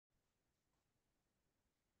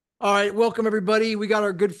All right, welcome everybody. We got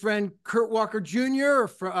our good friend Kurt Wuckert Jr.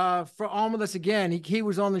 for on with us again. He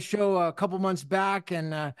was on the show a couple months back,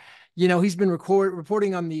 and he's been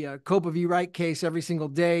reporting on the Copa v. Wright case every single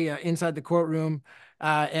day inside the courtroom,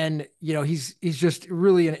 and he's just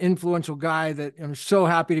really an influential guy that I'm so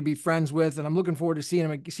happy to be friends with, and I'm looking forward to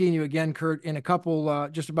seeing you again, Kurt, in a couple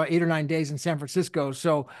just about 8 or 9 days in San Francisco.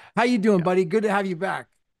 So, how you doing, Yeah. buddy? Good to have you back.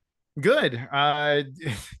 Good.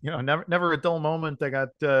 Never a dull moment. I got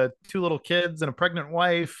two little kids and a pregnant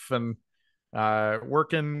wife, and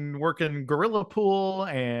working Gorilla Pool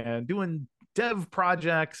and doing dev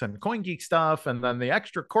projects and CoinGeek stuff, and then the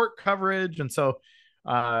extra court coverage. And so,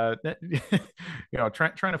 trying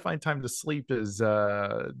to find time to sleep is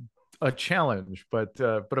a challenge, but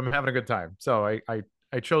I'm having a good time. So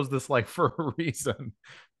I chose this life for a reason.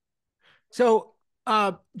 So,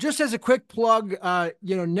 just as a quick plug,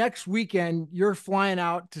 next weekend you're flying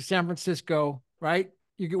out to San Francisco, right?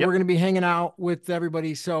 We're Yep. going to be hanging out with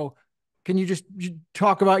everybody. So, can you just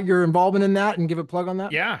talk about your involvement in that and give a plug on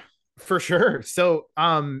that? Yeah, for sure. So,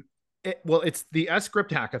 it's the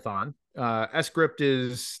Script Hackathon. Script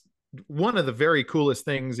is one of the very coolest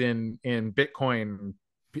things in Bitcoin.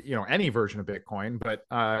 Any version of Bitcoin, but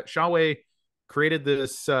Xiaowei created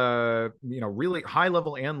this really high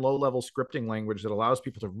level and low level scripting language that allows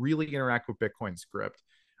people to really interact with Bitcoin script.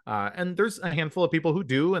 And there's a handful of people who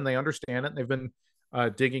do, and they understand it. And they've been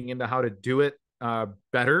digging into how to do it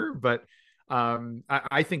better, but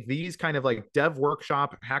I think these kind of like dev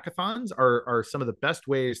workshop hackathons are some of the best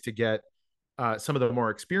ways to get some of the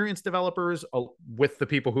more experienced developers with the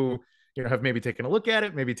people who have maybe taken a look at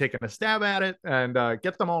it, maybe taken a stab at it, and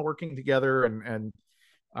get them all working together and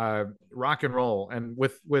rock and roll. And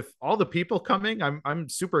with all the people coming, I'm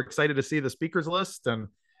super excited to see the speakers list and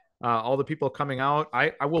all the people coming out.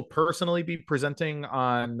 I will personally be presenting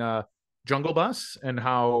on Jungle Bus and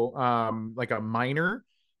how like a miner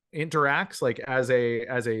interacts like as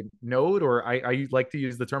a node, or I like to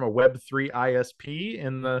use the term a Web3 ISP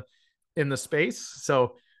in the space.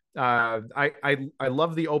 So I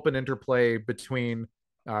love the open interplay between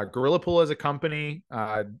Gorilla Pool as a company,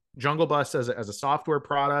 Jungle Bus as a software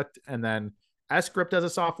product, and then Script as a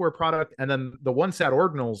software product, and then the one sat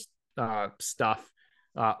ordinals stuff.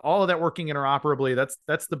 All of that working interoperably.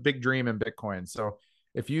 That's the big dream in Bitcoin. So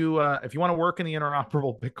if you want to work in the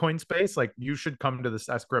interoperable Bitcoin space, like you should come to this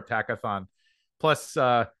Script hackathon. Plus,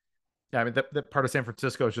 yeah, I mean that part of San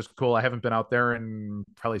Francisco is just cool. I haven't been out there in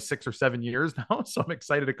probably 6 or 7 years now, so I'm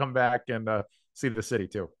excited to come back and see the city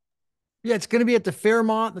too. Yeah, it's going to be at the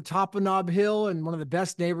Fairmont, the top of Nob Hill, and one of the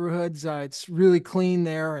best neighborhoods. It's really clean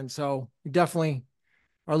there, and so we definitely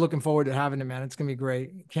are looking forward to having it, man. It's going to be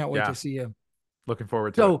great. Can't wait to Yeah, see you. looking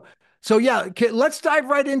forward to it. So, yeah, okay, let's dive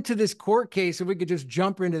right into this court case. If we could just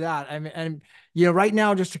jump into that. I mean, and right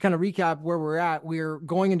now, just to kind of recap where we're at, we're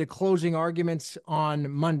going into closing arguments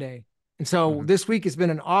on Monday, and so Mhm. this week has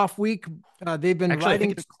been an off week. They've been Actually, I think writing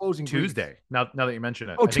the it's closing briefs. Tuesday. Now that you mention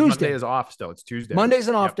it, Oh, I think Monday Tuesday. is off still. It's Tuesday. Monday's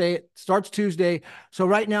an off Yep. day. It starts Tuesday. So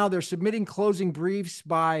right now they're submitting closing briefs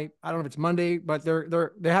by, I don't know if it's Monday, but they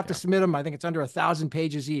have to Yeah. submit them. I think it's under 1,000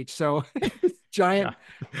 pages each. So Yeah. giant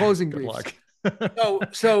closing Good briefs.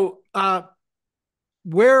 luck. So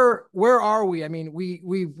where are we? I mean,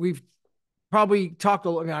 we've probably talked I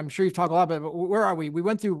mean, I'm sure you've talked a lot about it, but where are we? We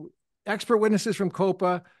went through expert witnesses from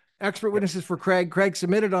Copa, expert Yep. witnesses for Craig. Craig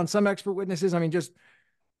submitted on some expert witnesses. I mean, just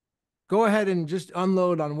go ahead and just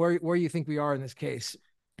unload on where you think we are in this case.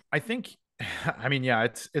 I think, I mean, yeah,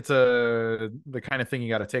 it's the kind of thing you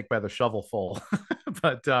got to take by the shovelful.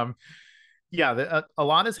 But yeah, a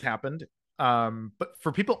lot has happened. But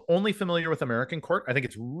for people only familiar with American court, I think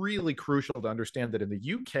it's really crucial to understand that in the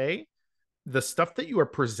UK, the stuff that you are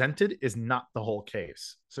presented is not the whole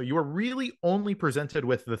case. So you are really only presented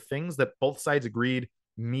with the things that both sides agreed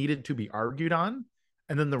needed to be argued on.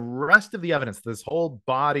 And then the rest of the evidence, this whole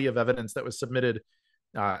body of evidence that was submitted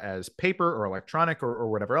as paper or electronic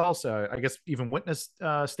or whatever else, I guess even witness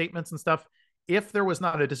statements and stuff, if there was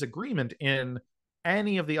not a disagreement in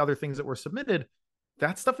any of the other things that were submitted,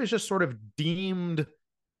 that stuff is just sort of deemed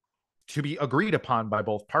to be agreed upon by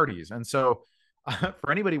both parties. And so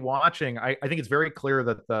for anybody watching, I think it's very clear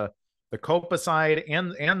that the Copa side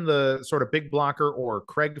and the sort of big blocker or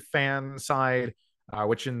Craig fan side,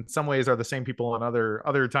 which in some ways are the same people and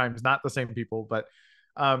other times not the same people, but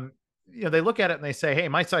they look at it and they say, hey,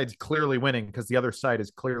 my side's clearly winning because the other side is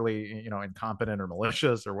clearly incompetent or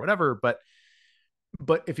malicious or whatever. But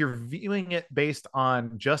if you're viewing it based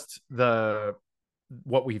on just the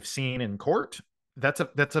what we've seen in court, that's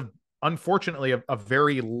a unfortunately a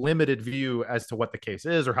very limited view as to what the case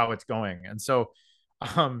is or how it's going. And so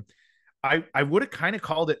um I would have kind of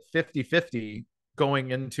called it 50-50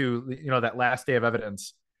 going into, that last day of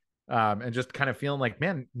evidence. And just kind of feeling like,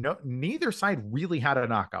 man, no, neither side really had a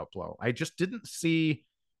knockout blow. I just didn't see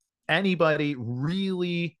anybody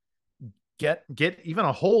really get even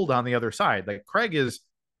a hold on the other side. Like Craig is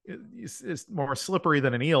more slippery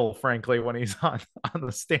than an eel, frankly, when he's on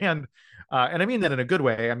the stand. And I mean that in a good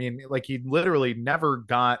way. I mean, like, he literally never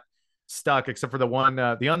got stuck, except for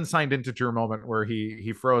the unsigned integer moment where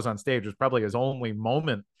he froze on stage was probably his only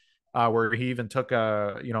moment where he even took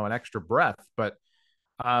an extra breath.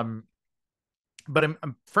 Um, but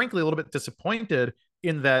I'm frankly a little bit disappointed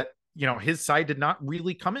in that, his side did not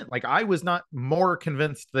really come in. Like, I was not more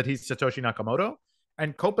convinced that he's Satoshi Nakamoto,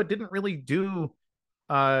 and Copa didn't really do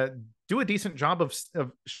a decent job of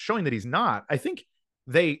showing that he's not. I think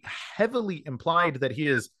they heavily implied that he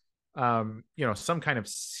is, some kind of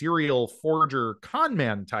serial forger con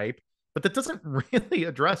man type, but that doesn't really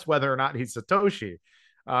address whether or not he's Satoshi.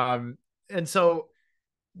 And so,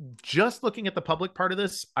 just looking at the public part of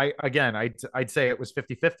this, I'd say it was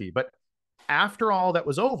 50-50. But after all that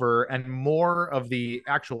was over and more of the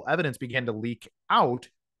actual evidence began to leak out,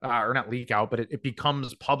 or not leak out, but it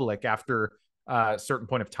becomes public after a certain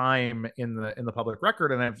point of time in the public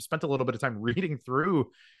record. And I've spent a little bit of time reading through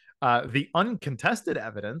the uncontested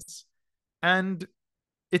evidence, and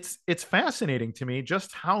it's fascinating to me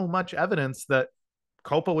just how much evidence that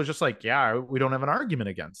Copa was just like, yeah, we don't have an argument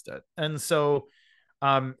against it. And so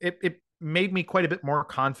it made me quite a bit more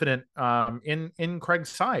confident in Craig's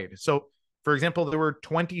side. So, for example, there were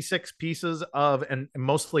 26 pieces of, and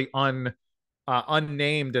mostly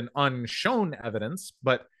unnamed and unshown evidence,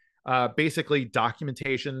 but basically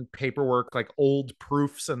documentation, paperwork, like old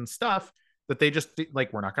proofs and stuff that they just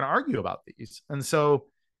like, we're not going to argue about these. And so,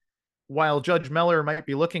 while Judge Meller might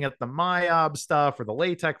be looking at the MIOB stuff or the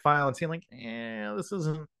LaTeX file and seeing like,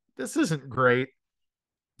 this isn't great,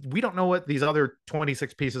 we don't know what these other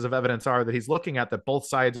 26 pieces of evidence are that he's looking at that both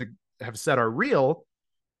sides have said are real.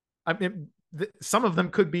 I mean, some of them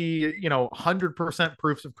could be, 100%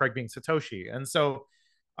 proofs of Craig being Satoshi. And so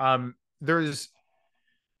there's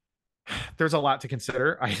a lot to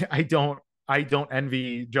consider. I don't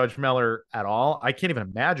envy Judge Meller at all. I can't even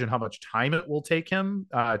imagine how much time it will take him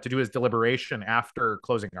to do his deliberation after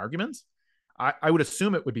closing arguments. I would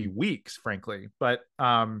assume it would be weeks, frankly, but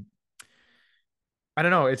I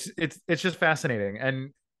don't know. It's just fascinating,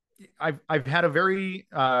 and I've had a very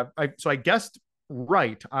so I guessed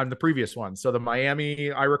right on the previous one. So the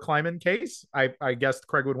Miami Ira Kleiman case, I guessed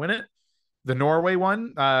Craig would win it. The Norway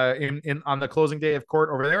one, in on the closing day of court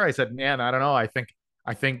over there, I said, man, I don't know. I think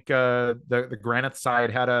the Granite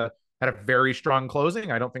side had a very strong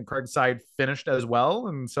closing. I don't think Craig's side finished as well,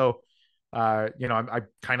 and so I'm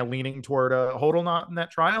kind of leaning toward a hodl knot in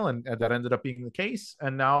that trial, and that ended up being the case.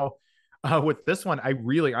 And now with this one,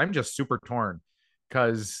 I'm just super torn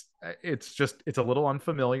because it's a little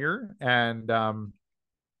unfamiliar, and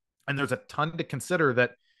there's a ton to consider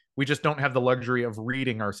that we just don't have the luxury of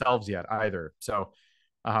reading ourselves yet either. So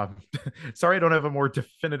sorry, I don't have a more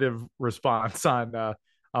definitive response on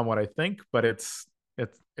what I think, but it's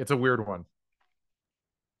a weird one.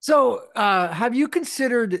 So have you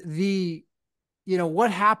considered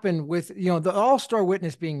what happened with, the all-star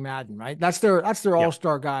witness being Madden, right? That's their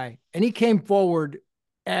all-star guy. And he came forward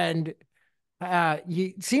and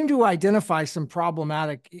he seemed to identify some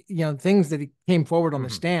problematic, things that he came forward on the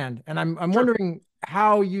stand. And I'm Sure. wondering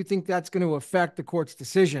how you think that's going to affect the court's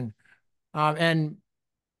decision. And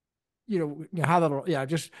how that'll,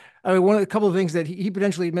 one of a couple of things that he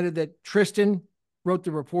potentially admitted that Tristan wrote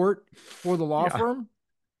the report for the law firm.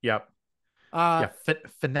 Yep.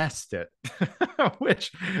 Finessed it,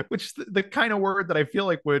 which the kind of word that I feel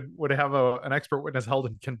like would have an expert witness held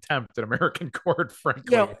in contempt in American court,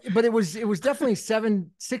 frankly. Yeah, but it was definitely 6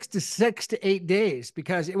 to 8 days,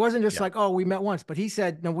 because it wasn't just like, oh, we met once, but he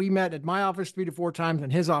said, no, we met at my office 3 to 4 times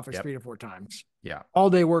and his office 3 to 4 times. Yeah. All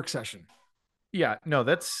day work session. Yeah. No,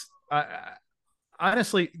 that's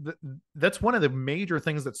honestly, that's one of the major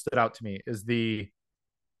things that stood out to me is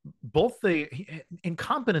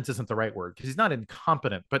incompetence isn't the right word, because he's not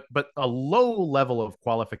incompetent, but a low level of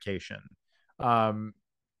qualification,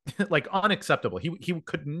 like unacceptable. He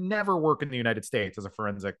could never work in the United States as a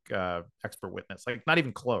forensic expert witness, like not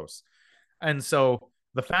even close. And so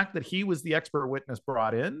the fact that he was the expert witness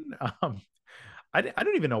brought in, I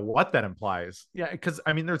don't even know what that implies. Yeah, because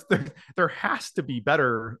I mean, there has to be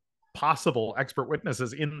better possible expert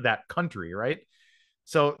witnesses in that country, right?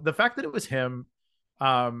 So the fact that it was him,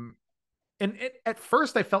 and at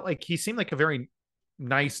first I felt like he seemed like a very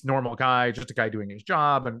nice, normal guy, just a guy doing his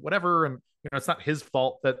job and whatever. And it's not his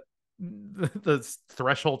fault that the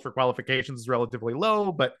threshold for qualifications is relatively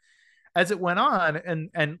low. But as it went on,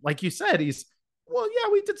 and like you said, he's, well,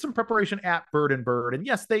 yeah, we did some preparation at Bird and Bird, and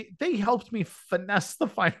yes, they helped me finesse the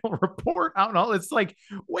final report out and all. It's like,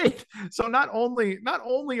 wait, so not only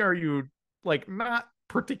are you like not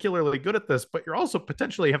particularly good at this, but you're also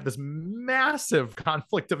potentially have this massive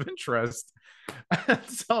conflict of interest.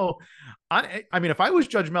 So I mean, if I was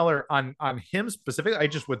Judge Meller on him specifically, I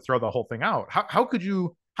just would throw the whole thing out. How could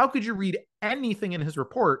you read anything in his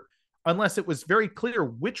report unless it was very clear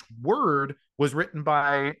which word was written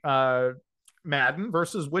by Madden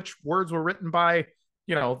versus which words were written by,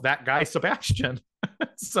 that guy Sebastian?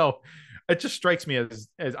 So it just strikes me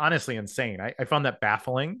as honestly insane. I found that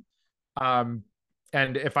baffling.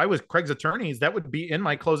 And if I was Craig's attorneys, that would be in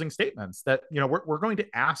my closing statements that, we're going to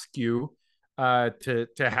ask you to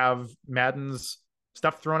have Madden's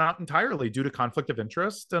stuff thrown out entirely due to conflict of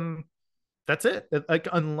interest. And that's it. Like,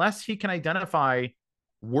 unless he can identify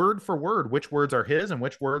word for word which words are his and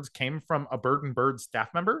which words came from a Bird and Bird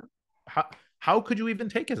staff member, how could you even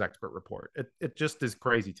take his expert report? It just is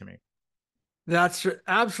crazy to me. That's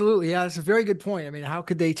absolutely, yeah. That's a very good point. I mean, how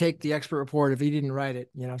could they take the expert report if he didn't write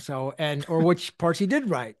it? So or which parts he did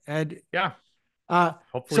write, and yeah.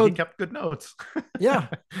 Hopefully he kept good notes. Yeah.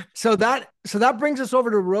 So that brings us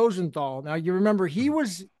over to Rosenthal. Now you remember he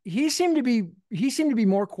seemed to be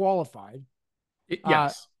more qualified.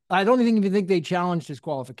 Yes. I don't even think they challenged his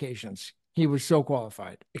qualifications. He was so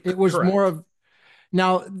qualified. It was correct. More of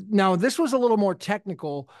now this was a little more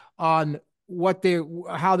technical on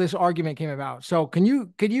how this argument came about. So could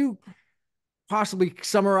you possibly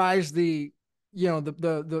summarize the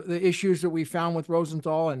issues that we found with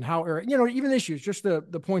Rosenthal and how, even issues, just the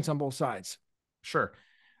points on both sides? Sure.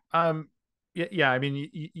 Yeah. I mean,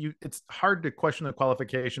 it's hard to question the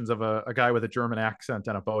qualifications of a guy with a German accent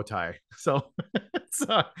and a bow tie. So,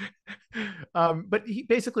 but he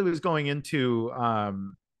basically was going into,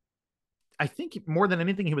 I think more than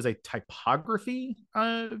anything, he was a typography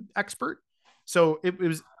expert. So it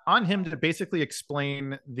was on him to basically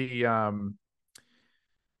explain the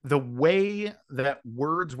way that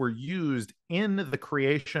words were used in the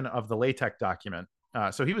creation of the LaTeX document.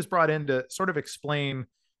 So he was brought in to sort of explain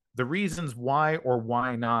the reasons why or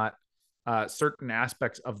why not certain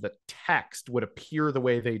aspects of the text would appear the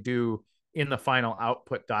way they do in the final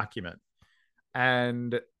output document.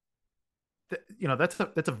 And that's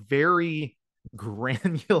a very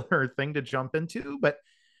granular thing to jump into, but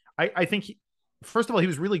I think first of all, he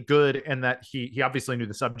was really good in that he obviously knew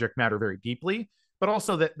the subject matter very deeply, but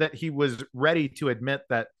also that he was ready to admit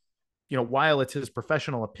that, while it's his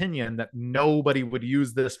professional opinion that nobody would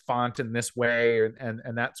use this font in this way and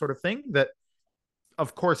that sort of thing, that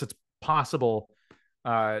of course it's possible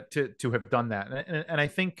to have done that. And I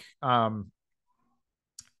think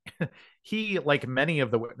he, like many of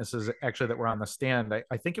the witnesses actually that were on the stand,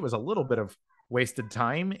 I think it was a little bit of wasted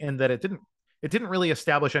time in that it didn't really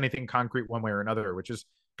establish anything concrete one way or another, which is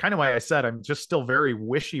kind of why I said I'm just still very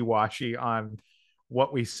wishy-washy on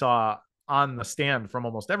what we saw on the stand from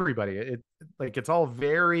almost everybody. It's all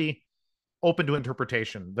very open to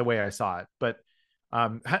interpretation the way I saw it. But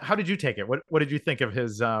how did you take it? What did you think of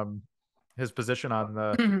his position on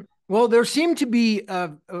the? Well, there seemed to be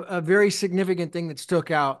a very significant thing that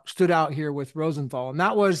stood out here with Rosenthal, and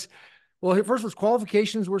that was, well, first was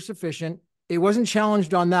qualifications were sufficient. It wasn't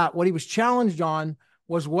challenged on that. What he was challenged on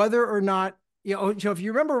was whether or not, so if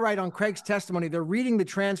you remember right on Craig's testimony, they're reading the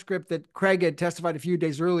transcript that Craig had testified a few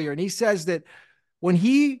days earlier. And he says that when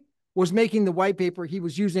he was making the white paper, he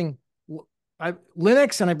was using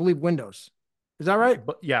Linux and I believe Windows. Is that right?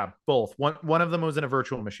 But yeah, both. One of them was in a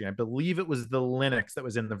virtual machine. I believe it was the Linux that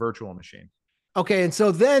was in the virtual machine. Okay. And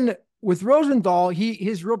so then with Rosenthal,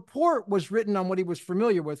 his report was written on what he was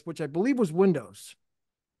familiar with, which I believe was Windows.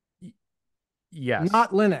 Yes.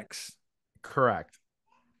 Not Linux. Correct.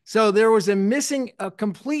 So there was a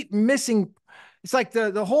complete missing. It's like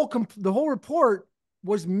the whole report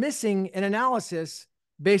was missing an analysis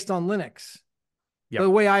based on Linux. Yep. The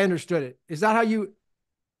way I understood it. Is that how you?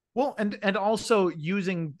 Well, and also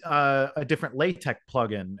using a different LaTeX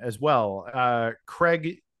plugin as well.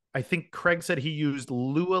 I think Craig said he used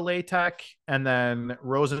Lua LaTeX, and then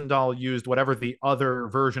Rosenthal used whatever the other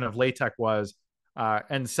version of LaTeX was,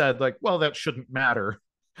 and said like, well, that shouldn't matter.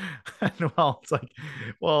 And well, it's like,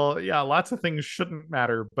 well, yeah, lots of things shouldn't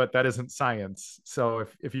matter, but that isn't science. So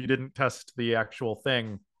if you didn't test the actual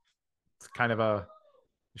thing, it's kind of a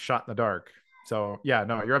shot in the dark. So yeah,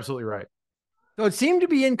 no, you're absolutely right. So it seemed to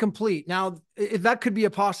be incomplete. Now, if that could be a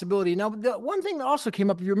possibility. Now, the one thing that also came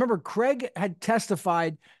up, if you remember, Craig had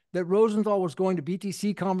testified that Rosenthal was going to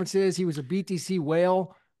BTC conferences. He was a BTC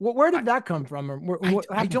whale Where did that come from? Or what I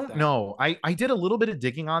happened with don't that? know. I did a little bit of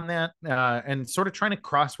digging on that and sort of trying to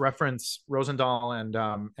cross reference Rosenthal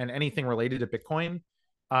and anything related to Bitcoin.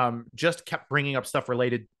 Just kept bringing up stuff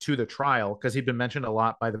related to the trial because he'd been mentioned a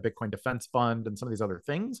lot by the Bitcoin Defense Fund and some of these other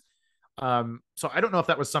things. So I don't know if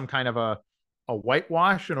that was some kind of a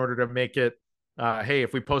whitewash in order to make it, hey,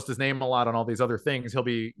 if we post his name a lot on all these other things, he'll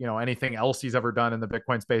be, anything else he's ever done in the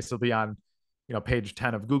Bitcoin space will be on, page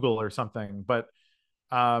 10 of Google or something. But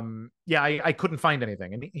yeah, I couldn't find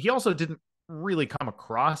anything. And he also didn't really come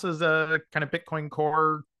across as a kind of Bitcoin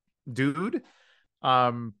core dude.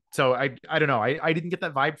 So I don't know. I didn't get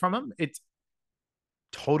that vibe from him. It's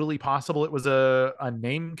totally possible it was a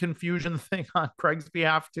name confusion thing on Craig's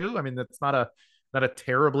behalf too. I mean, that's not a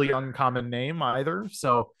terribly uncommon name either.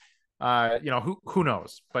 So who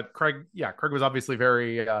knows? But Craig was obviously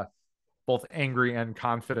very both angry and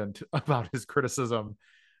confident about his criticism.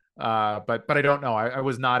 But I don't know. I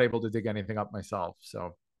was not able to dig anything up myself.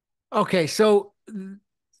 So Okay, so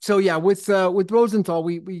yeah, with Rosenthal,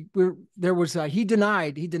 there was he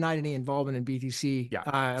denied any involvement in BTC yeah,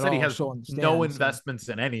 at said he all. has So on the no stand, investments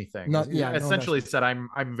in anything. not yeah, no Essentially investment. said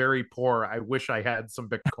I'm very poor. I wish I had some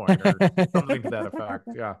Bitcoin or something to that effect.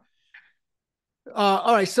 Yeah.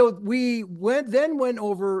 All right, so we went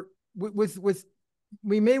over with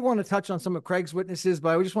we may want to touch on some of Craig's witnesses,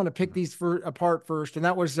 but I just want to pick these apart first. And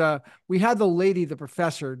that was we had the lady, the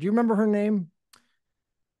professor. Do you remember her name?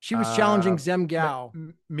 She was challenging Zem Gao.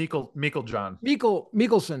 Micheljohn. Micheljohn.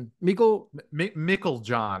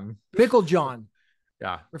 Micheljohn.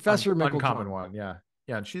 Yeah. Professor Uncommon Micheljohn. one. Yeah.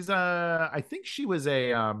 Yeah. And she's I think she was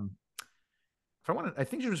I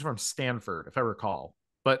think she was from Stanford, if I recall,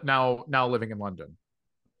 but now living in London.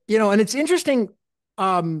 And it's interesting.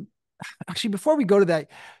 Actually, before we go to that,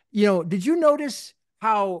 did you notice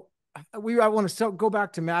how I want to go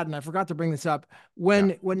back to Madden? I forgot to bring this up.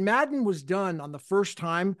 When Madden was done on the first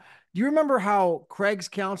time, do you remember how Craig's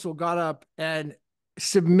counsel got up and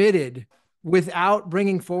submitted without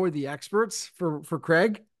bringing forward the experts for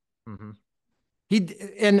Craig? Mm-hmm.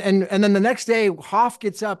 And then the next day, Hoff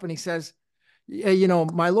gets up and he says,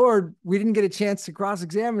 my lord, we didn't get a chance to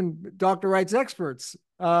cross-examine Dr. Wright's experts.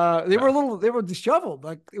 They were disheveled.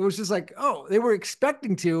 Like, it was just like, oh, they were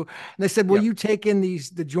expecting to. And they said, well, you take in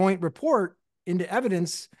the joint report into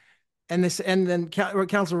evidence. And then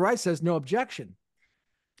Counselor Wright says, no objection.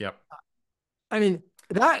 Yep. I mean,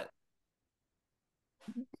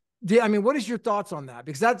 what is your thoughts on that?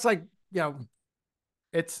 Because that's like,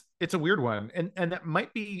 it's a weird one, and it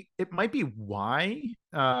might be why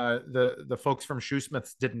the folks from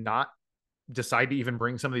Shoesmiths did not decide to even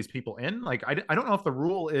bring some of these people in. Like, I don't know if the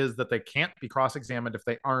rule is that they can't be cross-examined if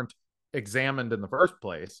they aren't examined in the first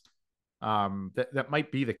place. That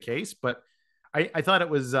might be the case, but I thought it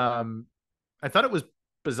was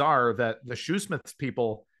bizarre that the Shoesmiths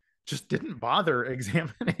people just didn't bother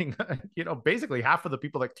examining basically half of the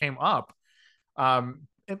people that came up.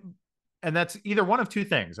 And that's either one of two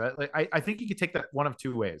things. I think you could take that one of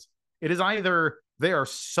two ways. It is either they are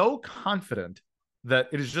so confident that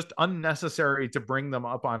it is just unnecessary to bring them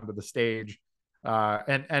up onto the stage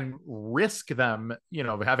and risk them,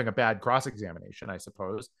 having a bad cross-examination, I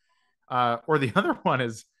suppose. Or the other one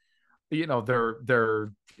is,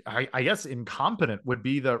 they're I guess incompetent would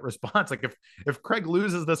be the response. Like, if Craig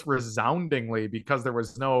loses this resoundingly because there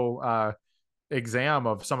was no exam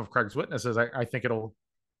of some of Craig's witnesses, I think it'll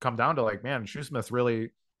come down to like, man, Shoesmith really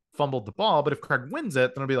fumbled the ball. But if Craig wins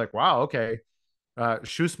it, then it'll be like, wow, okay,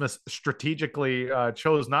 Shoesmith strategically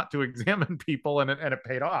chose not to examine people, and it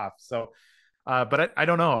paid off. So, but I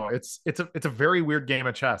don't know. It's a very weird game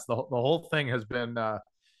of chess. The whole thing has been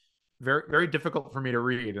very, very difficult for me to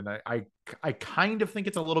read, and I kind of think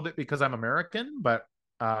it's a little bit because I'm American, but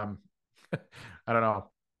I don't know.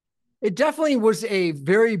 It definitely was a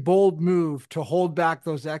very bold move to hold back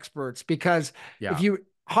those experts, because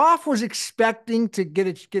Hoff was expecting to get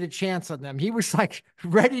a chance on them. He was like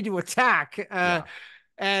ready to attack.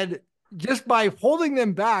 And just by holding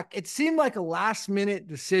them back, it seemed like a last minute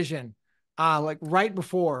decision, like right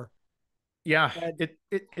before. Yeah,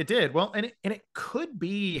 it did. Well, and it could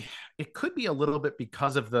be a little bit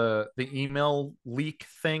because of the email leak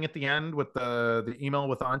thing at the end with the email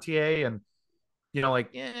with Antier, and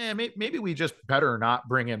maybe we just better not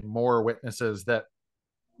bring in more witnesses that,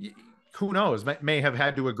 who knows, may have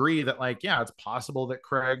had to agree that, like, yeah, it's possible that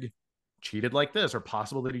Craig cheated like this, or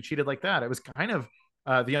possible that he cheated like that. It was kind of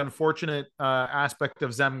the unfortunate aspect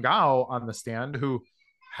of Zem Gao on the stand, who,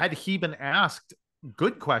 had he been asked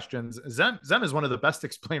good questions, Zem is one of the best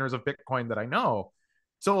explainers of Bitcoin that I know.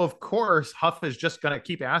 So of course Huff is just going to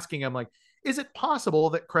keep asking him, like, is it possible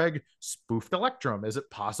that Craig spoofed Electrum? Is it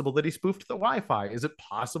possible that he spoofed the Wi-Fi? Is it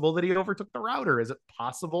possible that he overtook the router? Is it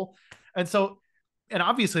possible? And so, and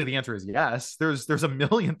obviously the answer is yes. There's a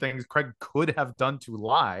million things Craig could have done to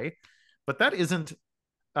lie, but that isn't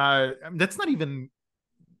that's not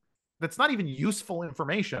even useful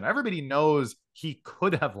information. Everybody knows he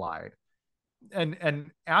could have lied.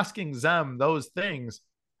 And asking Zem those things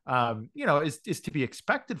is to be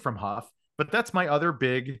expected from Huff. But that's my other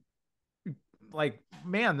big, like,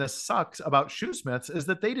 man, this sucks about Shoesmiths, is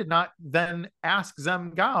that they did not then ask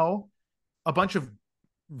Zem Gao a bunch of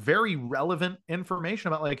very relevant information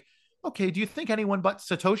about, like, okay, do you think anyone but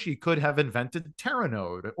Satoshi could have invented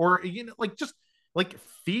Terranode? Or, like, just like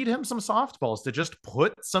feed him some softballs to just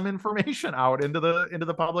put some information out into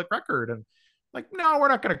the public record. And like, no, we're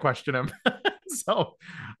not going to question him. So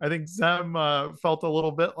I think Zem felt a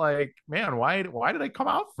little bit like, man, why did I come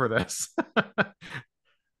out for this?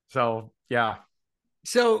 So yeah.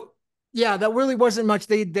 So yeah, that really wasn't much.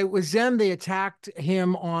 They was Zem. They attacked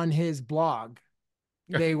him on his blog.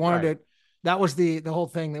 They wanted right. to. That was the whole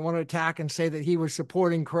thing. They wanted to attack and say that he was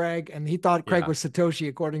supporting Craig, and he thought Craig was Satoshi,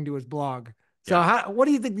 according to his blog. So what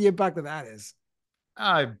do you think the impact of that is?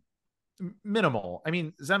 Minimal. I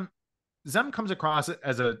mean, Zem comes across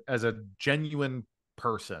as a genuine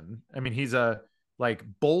person. I mean, he's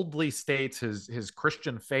boldly states his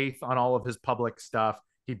Christian faith on all of his public stuff.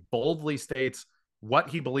 He boldly states what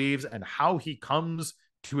he believes and how he comes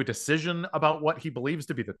to a decision about what he believes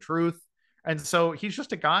to be the truth. And so he's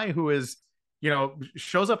just a guy who is,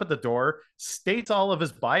 shows up at the door, states all of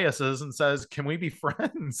his biases and says, can we be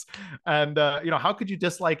friends? And, how could you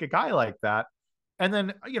dislike a guy like that? And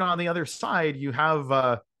then, on the other side, you have,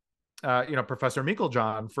 Professor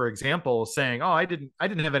Micheljohn, for example, saying, oh, I didn't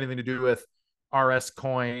have anything to do with RS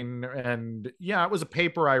coin. And yeah, it was a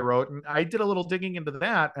paper I wrote, and I did a little digging into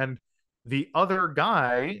that. And the other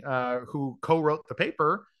guy who co-wrote the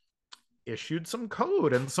paper issued some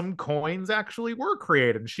code, and some coins actually were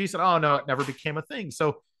created. And she said, oh no, it never became a thing.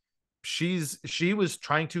 So she was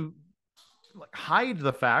trying to hide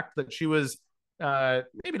the fact that she was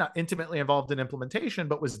maybe not intimately involved in implementation,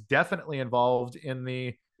 but was definitely involved in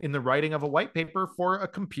the writing of a white paper for a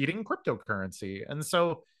competing cryptocurrency. And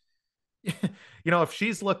so, if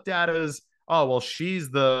she's looked at as, oh well,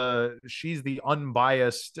 she's the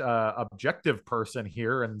unbiased objective person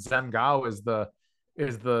here, and Zem Gao is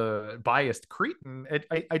the biased cretin,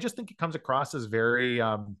 I just think it comes across as very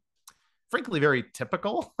frankly very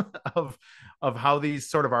typical of how these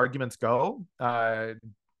sort of arguments go.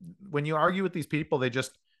 When you argue with these people, they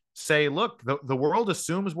just say, look, the world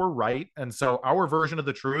assumes we're right, and so our version of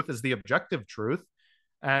the truth is the objective truth,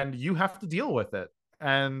 and you have to deal with it.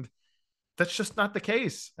 And that's just not the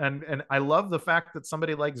case. And I love the fact that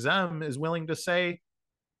somebody like Zem is willing to say,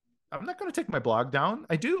 I'm not going to take my blog down.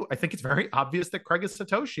 I think it's very obvious that Craig is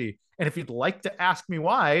Satoshi. And if you'd like to ask me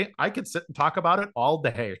why, I could sit and talk about it all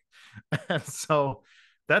day. And so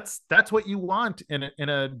that's what you want in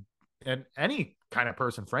any kind of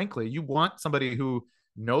person, frankly. You want somebody who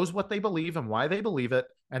knows what they believe and why they believe it,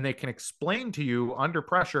 and they can explain to you under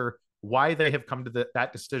pressure why they have come to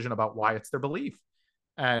that decision about why it's their belief.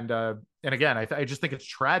 And again, I just think it's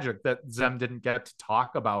tragic that Zem didn't get to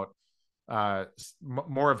talk about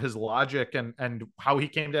more of his logic and how he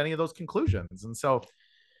came to any of those conclusions. And so,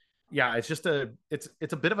 yeah, it's just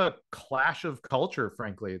it's a bit of a clash of culture,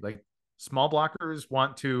 frankly. Like, small blockers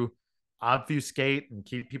want to obfuscate and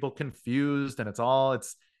keep people confused, and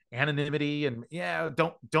it's anonymity, and yeah,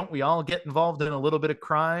 don't we all get involved in a little bit of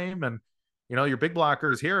crime? And your big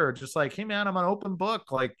blockers here are just like, hey man, I'm an open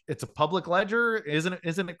book. Like, it's a public ledger. Isn't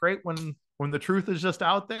it great when the truth is just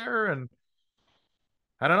out there? And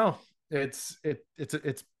I don't know. It's a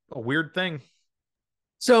weird thing.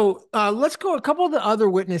 So let's go a couple of the other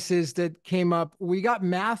witnesses that came up. We got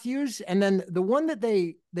Mathews, and then the one that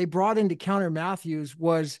they brought in to counter Mathews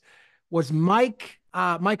was Mike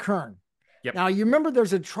Hearn. Yep. Now, you remember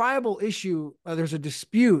there's a tribal issue. There's a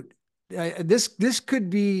dispute. This could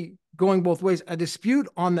be going both ways. A dispute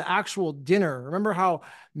on the actual dinner. Remember how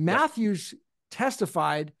Mathews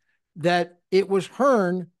testified that it was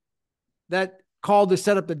Hearn that called to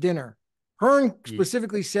set up the dinner. Hearn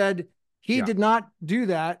specifically said he did not do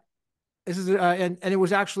that. This is and it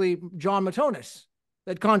was actually John Matonis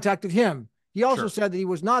that contacted him. He also said that he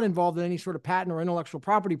was not involved in any sort of patent or intellectual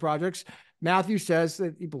property projects. Mathews says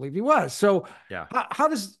that he believed he was. So how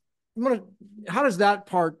does that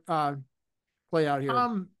part play out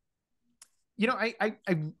here?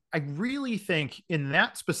 I really think in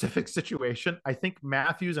that specific situation, I think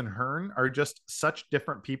Mathews and Hearn are just such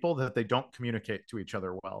different people that they don't communicate to each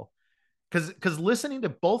other well. Because listening to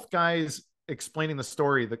both guys explaining the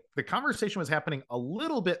story, the conversation was happening a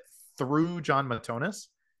little bit through John Matonis.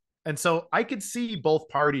 And so I could see both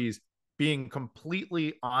parties being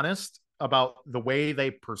completely honest about the way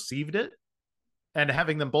they perceived it and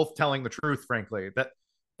having them both telling the truth, frankly, that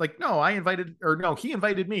like, no, I invited, or no, he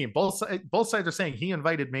invited me. Both sides are saying he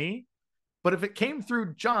invited me. But if it came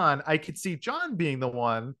through John, I could see John being the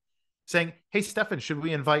one saying, hey, Stephan, should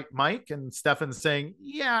we invite Mike? And Stephan saying,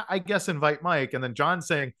 yeah, I guess invite Mike. And then John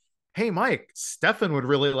saying, hey, Mike, Stephan would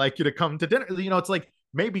really like you to come to dinner. You know, it's like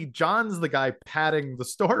maybe John's the guy padding the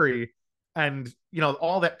story. And, you know,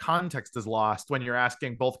 all that context is lost when you're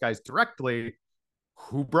asking both guys directly,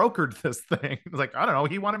 who brokered this thing? It's like, I don't know,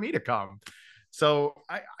 he wanted me to come. So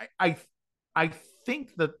I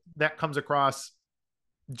think that comes across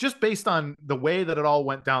just based on the way that it all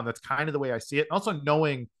went down. That's kind of the way I see it. And also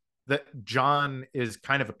knowing that John is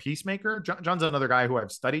kind of a peacemaker. John's another guy who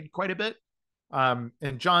I've studied quite a bit. And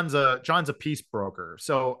John's a peace broker.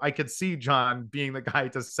 So I could see John being the guy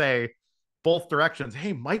to say both directions.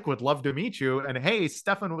 Hey, Mike would love to meet you. And hey,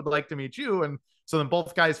 Stephan would like to meet you. And so then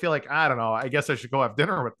both guys feel like, I don't know, I guess I should go have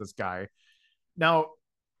dinner with this guy. Now,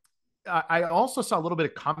 I also saw a little bit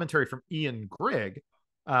of commentary from Ian Grigg,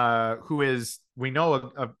 who is, we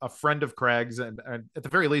know, a friend of Craig's and at the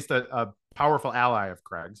very least a powerful ally of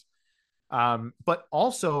Craig's, but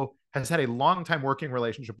also has had a long time working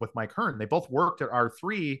relationship with Mike Hearn. They both worked at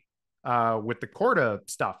R3 with the Corda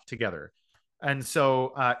stuff together. And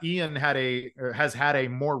so Ian has had a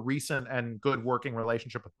more recent and good working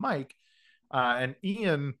relationship with Mike. And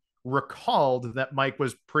Ian recalled that Mike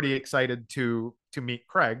was pretty excited to meet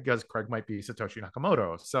Craig because Craig might be Satoshi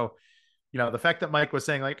Nakamoto. So, you know, the fact that Mike was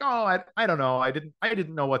saying like, oh, I don't know, I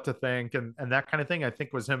didn't know what to think, and that kind of thing, I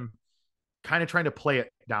think was him kind of trying to play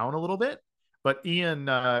it down a little bit. But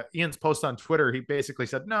Ian's post on Twitter, he basically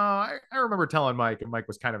said, no, I remember telling Mike, and Mike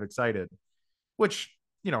was kind of excited, which,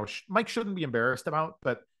 you know, Mike shouldn't be embarrassed about.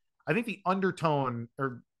 But I think the undertone,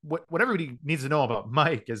 or what everybody needs to know about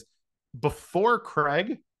Mike, is before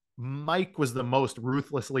Craig, Mike was the most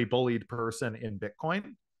ruthlessly bullied person in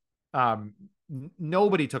Bitcoin.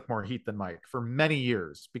 Nobody took more heat than Mike for many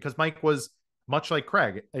years because Mike was much like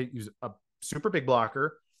Craig. He was a super big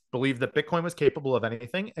blocker, believed that Bitcoin was capable of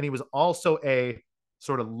anything. And he was also a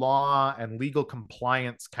sort of law and legal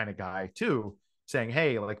compliance kind of guy too, saying,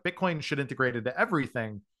 hey, like Bitcoin should integrate into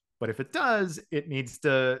everything. But if it does, it needs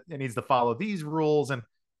to follow these rules. And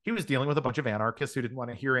he was dealing with a bunch of anarchists who didn't want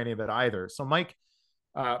to hear any of it either. So Mike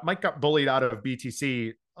got bullied out of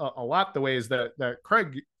BTC a lot the ways that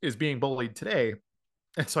Craig is being bullied today.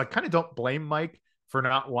 And so I kind of don't blame Mike for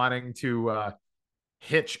not wanting to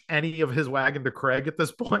hitch any of his wagon to Craig at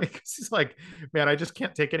this point, because he's like, man, I just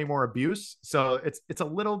can't take any more abuse. So it's a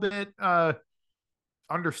little bit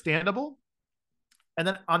understandable. And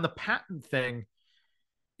then on the patent thing,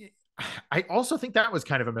 I also think that was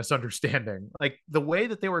kind of a misunderstanding. Like the way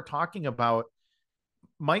that they were talking about,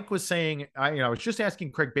 Mike was saying, I was just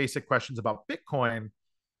asking Craig basic questions about Bitcoin,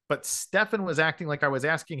 but Stephan was acting like I was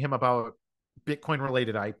asking him about Bitcoin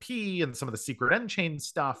related IP and some of the secret end chain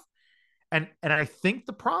stuff. And I think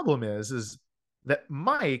the problem is that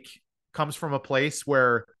Mike comes from a place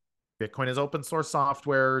where Bitcoin is open source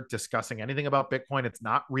software. Discussing anything about Bitcoin, it's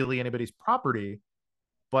not really anybody's property.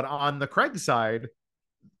 But on the Craig side,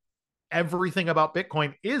 everything about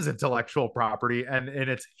Bitcoin is intellectual property, and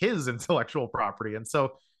it's his intellectual property. And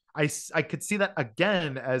so I could see that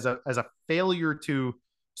again as a failure to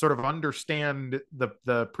sort of understand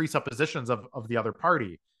the presuppositions of the other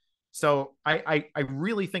party. So I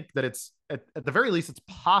really think that it's at the very least, it's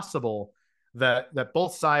possible that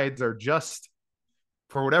both sides are just,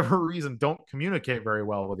 for whatever reason, don't communicate very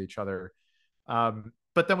well with each other.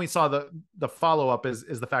 But then we saw the follow-up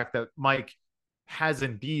is the fact that Mike has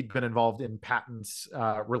indeed been involved in patents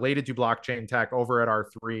related to blockchain tech over at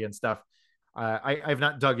R3 and stuff. I've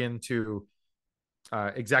not dug into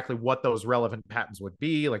exactly what those relevant patents would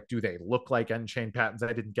be. Like, do they look like end-chain patents?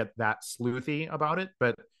 I didn't get that sleuthy about it,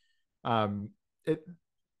 but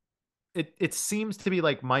it seems to be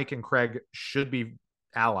like Mike and Craig should be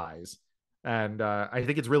allies. And I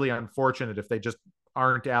think it's really unfortunate if they just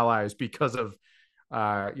aren't allies because of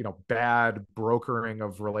bad brokering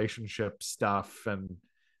of relationship stuff. And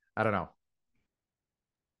I don't know.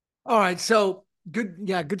 All right. So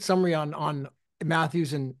good summary on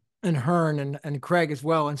Mathews and Hearn and Craig as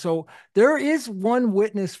well. And so there is one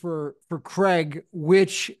witness for Craig,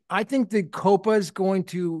 which I think the Copa is going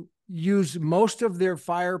to use most of their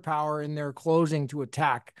firepower in their closing to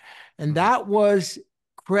attack. And that was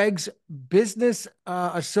Craig's business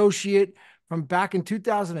associate from back in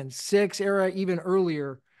 2006 era, even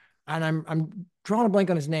earlier. and I'm drawing a blank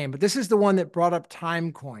on his name, but this is the one that brought up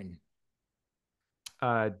Timecoin.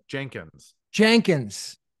 Jenkins.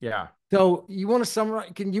 Jenkins. Yeah. So you want to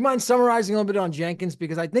summarize? Can you mind summarizing a little bit on Jenkins,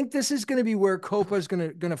 because I think this is going to be where Copa is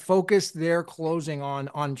going to focus their closing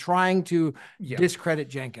on trying to discredit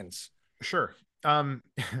Jenkins. Sure.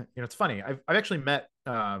 It's funny. I've actually met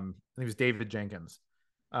I think it was David Jenkins.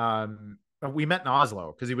 We met in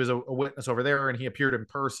Oslo because he was a witness over there, and he appeared in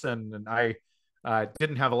person, and I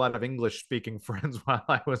didn't have a lot of English speaking friends while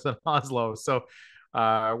I was in Oslo. So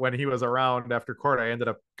when he was around after court, I ended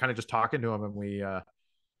up kind of just talking to him, and we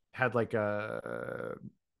had like I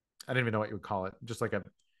didn't even know what you would call it. Just like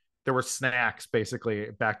there were snacks basically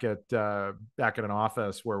back at an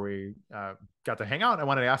office where we got to hang out. I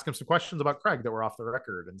wanted to ask him some questions about Craig that were off the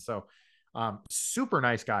record. And so super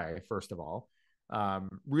nice guy, first of all,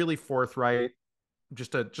 really forthright,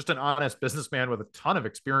 just an honest businessman with a ton of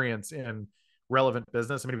experience in relevant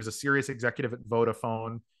business. I mean, he was a serious executive at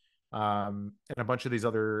Vodafone and a bunch of these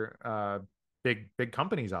other big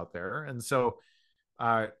companies out there. And so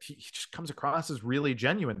he just comes across as really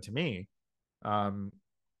genuine to me.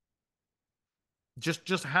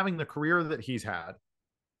 Just having the career that he's had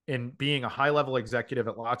in being a high level executive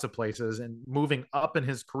at lots of places and moving up in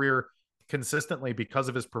his career consistently because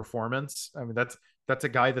of his performance. I mean, that's a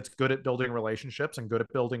guy that's good at building relationships and good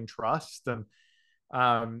at building trust. And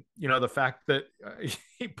the fact that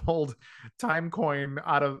he pulled Timecoin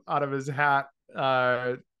out of his hat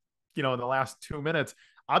in the last 2 minutes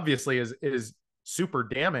obviously is super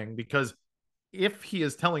damning, because if he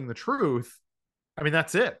is telling the truth, I mean,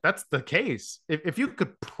 that's it. That's the case. If you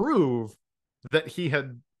could prove that he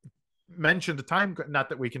had mentioned a time, not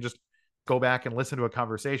that we can just go back and listen to a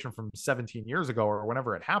conversation from 17 years ago or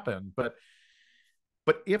whenever it happened, but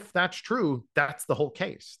if that's true, that's the whole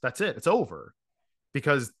case. That's it. It's over,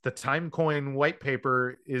 because the Timecoin white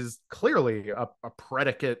paper is clearly a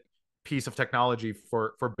predicate piece of technology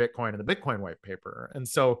for Bitcoin and the Bitcoin white paper. And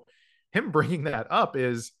so him bringing that up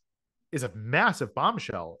is a massive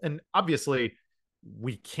bombshell. And obviously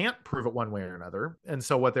we can't prove it one way or another. And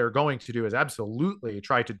so what they're going to do is absolutely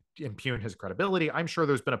try to impugn his credibility. I'm sure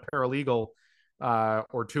there's been a paralegal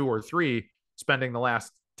or two or three spending the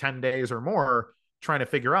last 10 days or more trying to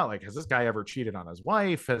figure out, like, has this guy ever cheated on his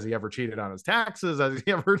wife? Has he ever cheated on his taxes? Has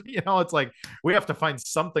he ever, it's like, we have to find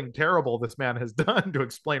something terrible this man has done to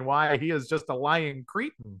explain why he is just a lying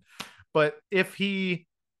cretin. But if he,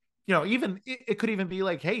 even it could even be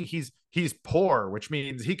like, hey, he's poor, which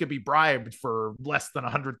means he could be bribed for less than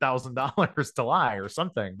 $100,000 to lie or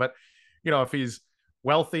something. But if he's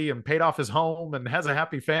wealthy and paid off his home and has a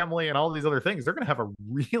happy family and all these other things, they're going to have a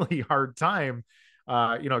really hard time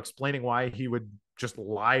explaining why he would just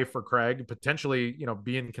lie for Craig, potentially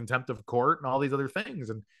be in contempt of court and all these other things.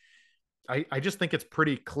 And I just think it's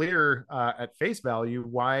pretty clear at face value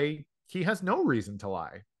why he has no reason to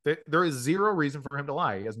lie. There is zero reason for him to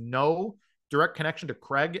lie. He has no direct connection to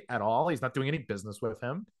Craig at all. He's not doing any business with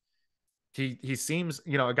him. He seems,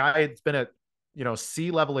 a guy that's been a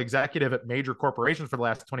C-level executive at major corporations for the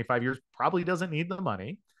last 25 years, probably doesn't need the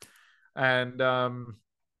money. And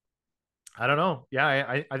I don't know. Yeah,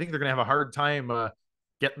 I think they're going to have a hard time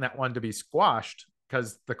getting that one to be squashed,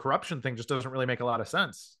 because the corruption thing just doesn't really make a lot of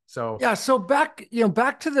sense. So yeah, so back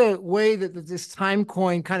to the way that this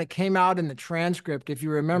Timecoin kind of came out in the transcript, if you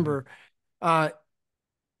remember,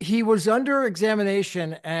 he was under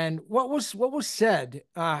examination, and what was said?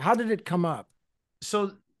 How did it come up?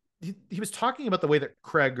 So he was talking about the way that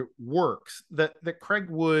Craig works, that Craig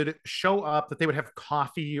would show up, that they would have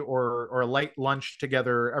coffee or a light lunch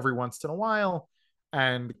together every once in a while,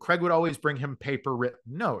 and Craig would always bring him paper written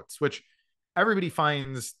notes, which everybody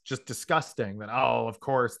finds just disgusting. That, oh, of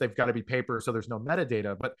course they've got to be paper so there's no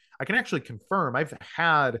metadata. But I can actually confirm I've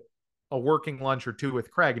had a working lunch or two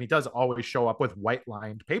with Craig, and he does always show up with white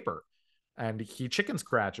lined paper, and he chicken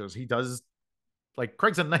scratches. He does, like,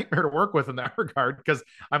 Craig's a nightmare to work with in that regard, because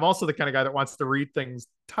I'm also the kind of guy that wants to read things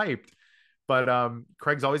typed. But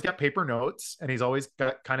Craig's always got paper notes, and he's always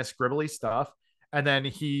got kind of scribbly stuff. And then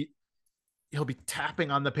he'll be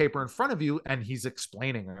tapping on the paper in front of you, and he's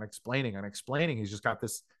explaining and explaining and explaining. He's just got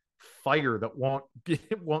this fire that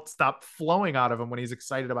won't stop flowing out of him when he's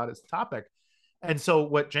excited about his topic. And so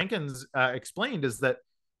what Jenkins explained is that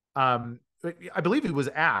I believe he was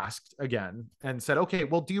asked again and said, okay,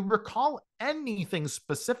 well, do you recall anything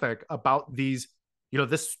specific about these,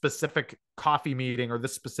 this specific coffee meeting or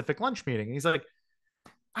this specific lunch meeting? And he's like,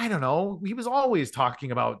 I don't know. He was always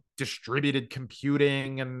talking about distributed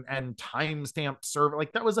computing and timestamp server.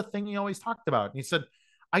 Like, that was a thing he always talked about. And he said,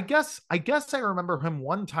 I guess I remember him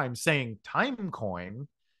one time saying Timecoin.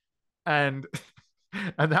 And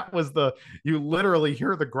And that was you literally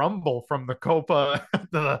hear the grumble from the Copa,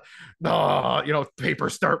 the no, paper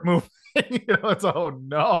start moving. It's oh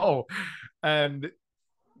no. And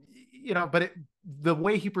but the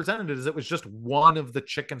way he presented it is it was just one of the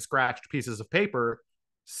chicken scratched pieces of paper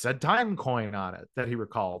said time coin on it that he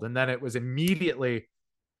recalled. And then it was immediately,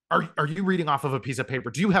 are you reading off of a piece of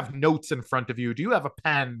paper? Do you have notes in front of you? Do you have a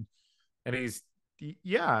pen? And he's,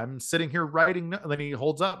 yeah, I'm sitting here writing. And then he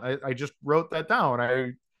holds up, I just wrote that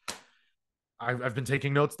down. I've been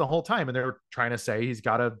taking notes the whole time. And they're trying to say he's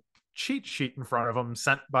got a cheat sheet in front of him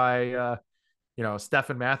sent by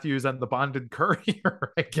Stephan Mathews and the bonded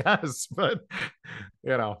courier, I guess. But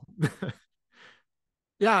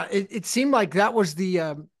Yeah, it seemed like that was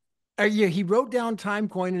the yeah, he wrote down time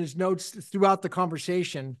coin in his notes throughout the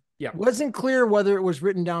conversation. Yeah. Wasn't clear whether it was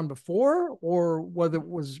written down before or whether it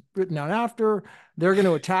was written down after. They're going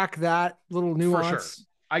to attack that little nuance. For sure.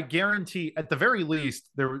 I guarantee at the very least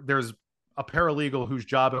there's a paralegal whose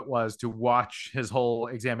job it was to watch his whole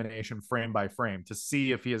examination frame by frame to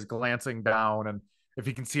see if he is glancing down and if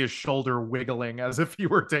he can see his shoulder wiggling as if he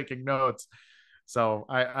were taking notes. So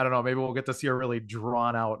I don't know. Maybe we'll get to see a really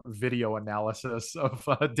drawn out video analysis of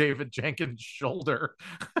David Jenkins' shoulder.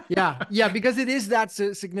 yeah, because it is that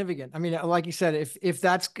significant. I mean, like you said, if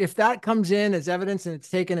that comes in as evidence and it's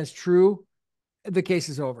taken as true, the case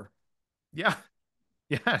is over. Yeah,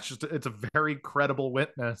 it's a very credible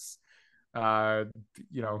witness,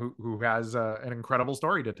 who has an incredible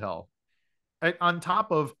story to tell. On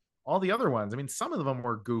top of all the other ones, I mean, some of them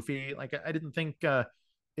were goofy. Like I didn't think.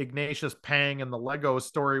 Ignatius Pang and the Lego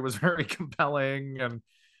story was very compelling, and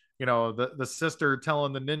the sister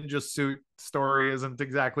telling the ninja suit story isn't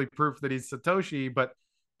exactly proof that he's Satoshi, but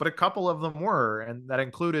a couple of them were, and that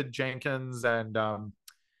included Jenkins and I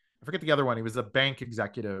forget the other one. He was a bank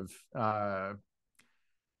executive, had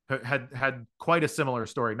quite a similar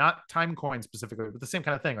story, not Timecoin specifically, but the same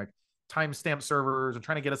kind of thing, like timestamp servers and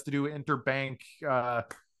trying to get us to do interbank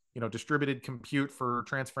distributed compute for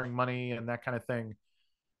transferring money and that kind of thing.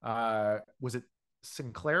 Was it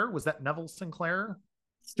Sinclair? Was that Neville Sinclair?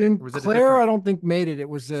 Sinclair, I don't think made it. It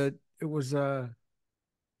was I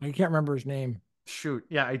can't remember his name. Shoot.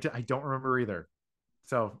 Yeah, I don't remember either.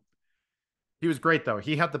 So he was great though.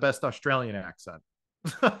 He had the best Australian accent.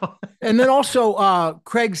 And then also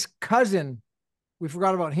Craig's cousin. We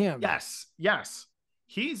forgot about him. Yes.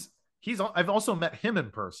 I've also met him in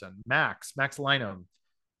person, Max Lynham.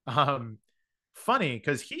 Funny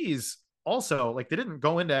because he's also, like, they didn't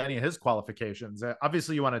go into any of his qualifications.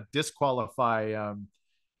 Obviously you want to disqualify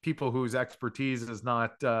people whose expertise is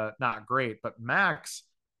not great, but Max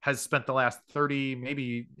has spent the last 30,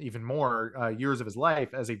 maybe even more years of his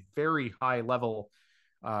life as a very high level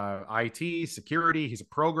IT security. He's a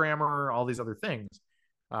programmer, all these other things.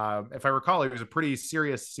 If I recall, he was a pretty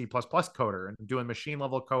serious C++ coder and doing machine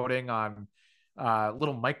level coding on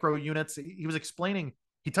little micro units. He was explaining,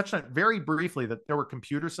 he touched on it very briefly, that there were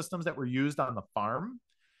computer systems that were used on the farm.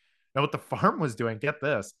 Now, what the farm was doing, get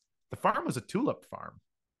this, the farm was a tulip farm.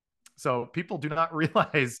 So people do not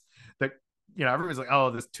realize that, everybody's like,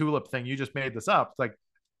 oh, this tulip thing, you just made this up. It's like,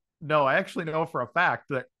 no, I actually know for a fact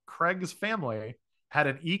that Craig's family had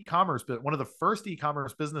an e-commerce, one of the first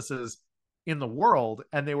e-commerce businesses in the world,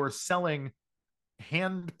 and they were selling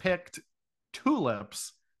hand-picked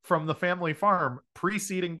tulips from the family farm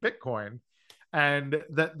preceding Bitcoin. And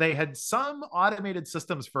that they had some automated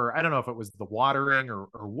systems for, I don't know if it was the watering or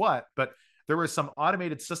what, but there were some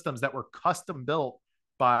automated systems that were custom built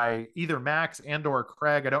by either Max and or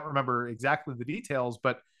Craig. I don't remember exactly the details,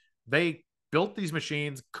 but they built these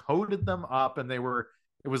machines, coded them up, and it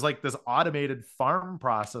was like this automated farm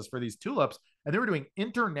process for these tulips. And they were doing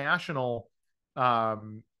international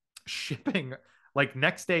shipping, like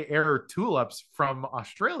next day air tulips from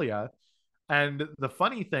Australia. And the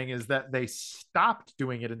funny thing is that they stopped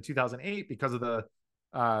doing it in 2008 because of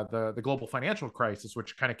the global financial crisis,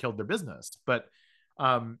 which kind of killed their business. But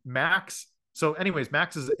Max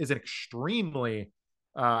is an extremely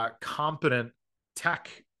competent tech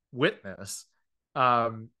witness.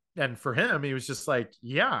 And for him, he was just like,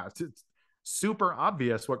 yeah, it's super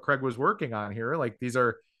obvious what Craig was working on here. Like, these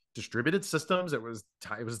are distributed systems. It was a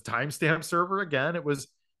timestamp server again. It was,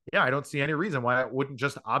 yeah, I don't see any reason why it wouldn't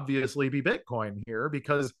just obviously be Bitcoin here,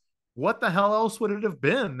 because what the hell else would it have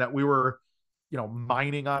been that we were,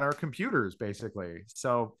 mining on our computers, basically?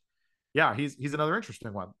 So yeah, he's another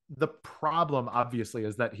interesting one. The problem, obviously,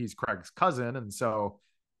 is that he's Craig's cousin, and so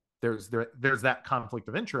there's that conflict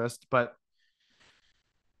of interest, but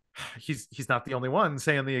he's not the only one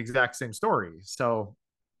saying the exact same story. So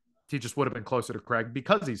he just would have been closer to Craig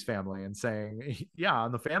because he's family, and saying, yeah,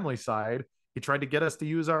 on the family side, he tried to get us to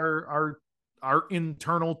use our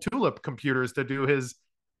internal Tulip computers to do his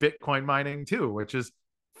Bitcoin mining too, which is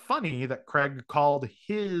funny that Craig called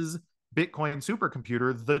his Bitcoin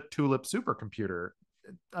supercomputer the Tulip supercomputer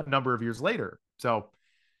a number of years later. So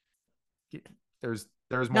there's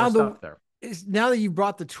more Now stuff there. now that you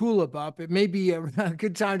brought the Tulip up, it may be a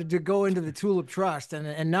good time to go into the Tulip Trust.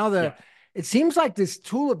 And now Yeah. it seems like this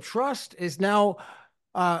Tulip Trust is now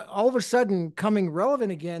all of a sudden coming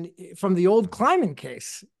relevant again from the old Kleiman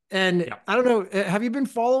case. And Yeah. I don't know, have you been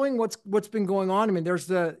following what's been going on? I mean, there's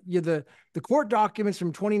the court documents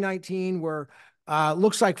from 2019 where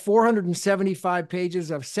looks like 475 pages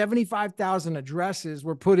of 75,000 addresses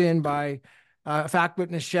were put in by fact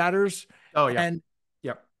witness Shatters. Oh yeah. And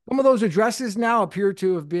Yep. some of those addresses now appear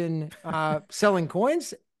to have been selling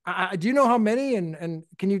coins. Do you know how many? And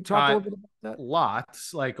can you talk a little bit about that?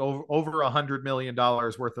 Lots, like over $100 million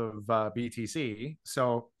worth of BTC.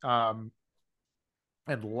 So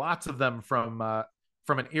and lots of them from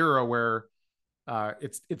an era where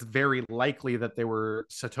it's very likely that they were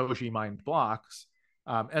Satoshi mined blocks.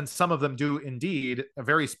 And some of them do indeed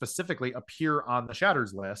very specifically appear on the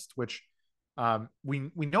Shatters list, which we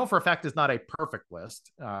know for a fact is not a perfect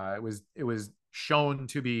list. It was shown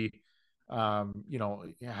to be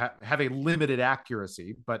have a limited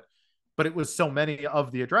accuracy, but it was so many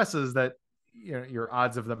of the addresses that your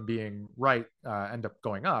odds of them being right end up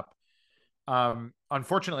going up.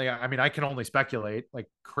 Unfortunately, I mean, I can only speculate. Like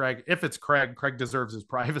Craig, if it's Craig deserves his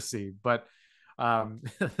privacy. But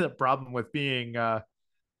the problem with being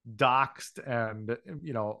doxed and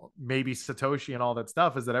maybe Satoshi and all that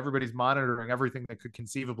stuff is that everybody's monitoring everything that could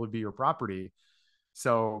conceivably be your property.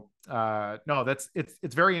 So no,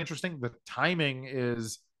 it's very interesting. The timing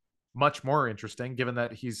is much more interesting, given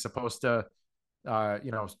that he's supposed to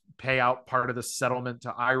pay out part of the settlement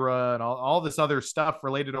to IRA and all this other stuff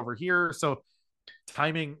related over here. So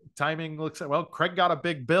timing looks like, well, Craig got a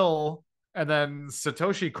big bill, and then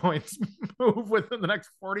Satoshi coins move within the next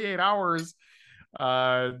 48 hours.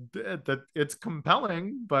 That it's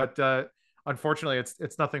compelling, but unfortunately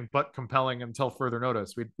it's nothing but compelling until further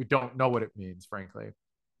notice. We don't know what it means, frankly.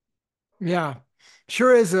 Yeah,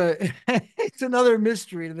 sure is it's another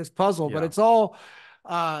mystery to this puzzle, but Yeah. it's all,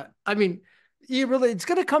 I mean, it's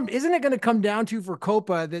going to come, isn't it going to come down to for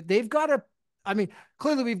Copa that they've got to, I mean,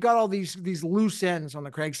 clearly we've got all these loose ends on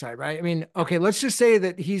the Craig side, right? I mean, okay, let's just say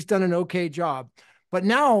that he's done an okay job, but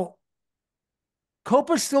now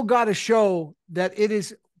Copa's still got to show that it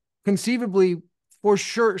is conceivably for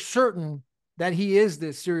sure certain that he is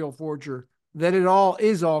this serial forger, that it all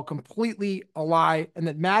is all completely a lie, and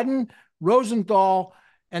that Madden, Rosenthal,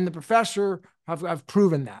 and the professor have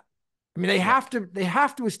proven that. I mean, they have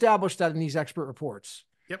to establish that in these expert reports.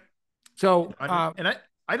 Yep. So I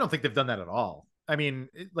don't think they've done that at all. I mean,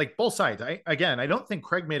 like both sides. I don't think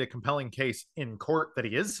Craig made a compelling case in court that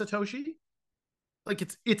he is Satoshi. Like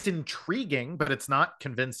it's intriguing, but it's not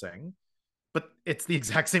convincing. But it's the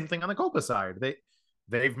exact same thing on the Copa side.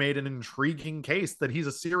 They've made an intriguing case that he's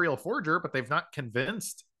a serial forger, but they've not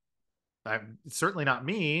convinced. Certainly not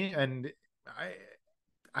me. And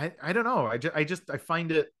I don't know.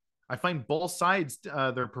 I find both sides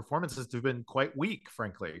their performances to have been quite weak,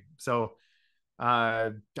 frankly. So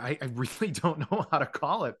I really don't know how to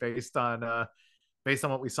call it based on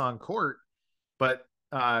what we saw in court. But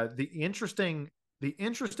the interesting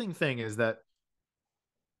thing is that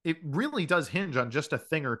it really does hinge on just a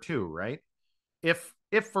thing or two, right? If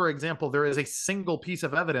for example there is a single piece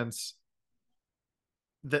of evidence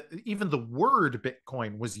that even the word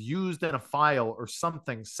Bitcoin was used in a file or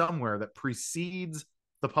something somewhere that precedes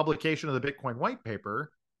the publication of the Bitcoin white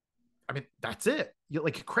paper, I mean, that's it.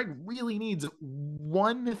 Like Craig really needs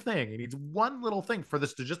one thing. He needs one little thing for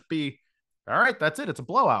this to just be, all right, that's it. It's a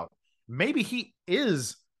blowout. Maybe he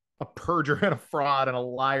is a perjurer and a fraud and a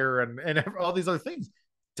liar and all these other things.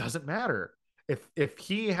 Doesn't matter. If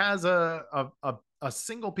he has a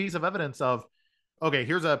single piece of evidence of, okay,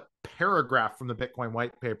 here's a paragraph from the Bitcoin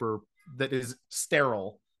white paper that is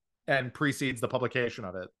sterile and precedes the publication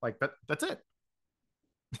of it, like that's it.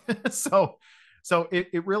 so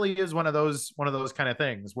it really is one of those kind of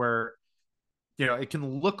things where it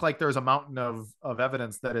can look like there's a mountain of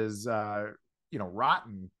evidence that is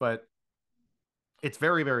rotten, but it's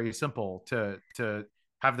very, very simple to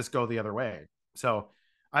have this go the other way. So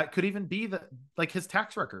it could even be that, like, his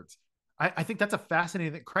tax records. I think that's a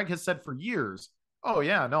fascinating thing. Craig has said for years, oh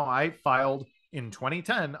yeah, no, I filed in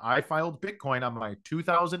 2010, I filed Bitcoin on my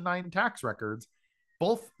 2009 tax records,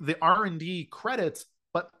 both the R&D credits,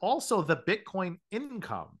 but also the Bitcoin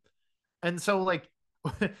income. And so, like,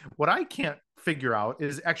 what I can't figure out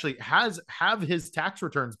is actually have his tax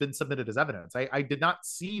returns been submitted as evidence? I did not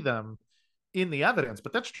see them in the evidence,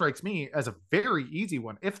 but that strikes me as a very easy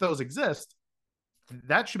one. If those exist,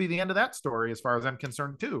 that should be the end of that story as far as I'm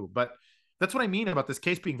concerned too. But that's what I mean about this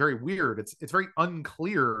case being very weird. It's very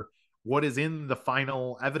unclear what is in the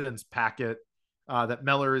final evidence packet that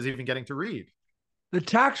Meller is even getting to read. The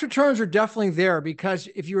tax returns are definitely there because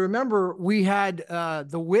if you remember, we had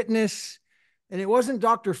the witness, and it wasn't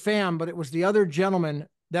Dr. Pham, but it was the other gentleman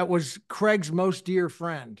that was Craig's most dear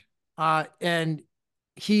friend. And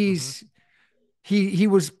he's he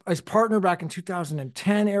was his partner back in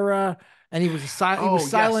 2010 era, and he was he was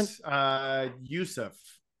silent. Yes. Yusef.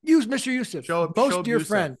 Mr. Yusef, most dear Yusef.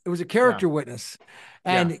 Friend. It was a character witness,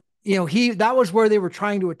 and that was where they were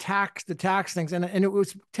trying to attack the tax things, and it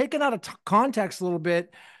was taken out of context a little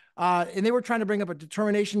bit, and they were trying to bring up a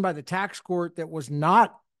determination by the tax court that was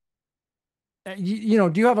not. Do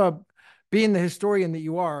you have being the historian that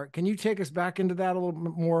you are, can you take us back into that a little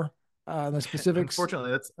bit more? The specifics.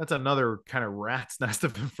 Unfortunately, that's another kind of rat's nest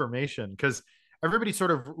of information because everybody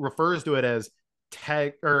sort of refers to it as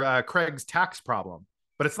Craig's tax problem,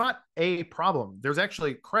 but it's not a problem. There's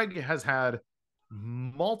actually Craig has had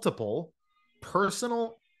multiple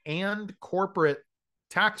personal and corporate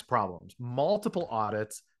tax problems, multiple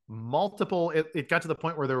audits, it got to the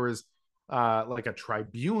point where there was like a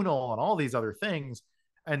tribunal and all these other things.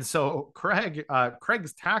 And so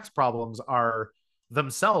Craig's tax problems are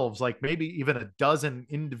themselves like maybe even a dozen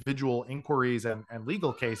individual inquiries and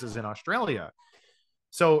legal cases in Australia.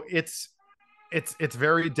 So it's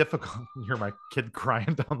very difficult. Hear my kid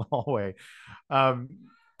crying down the hallway.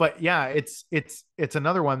 But yeah, it's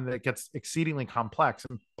another one that gets exceedingly complex.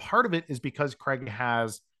 And part of it is because Craig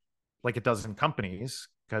has like a dozen companies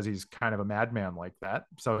because he's kind of a madman like that.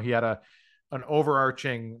 So he had an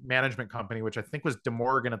overarching management company, which I think was De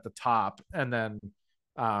Morgan at the top, and then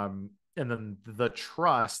the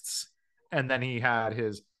trusts, and then he had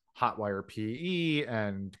his Hotwire PE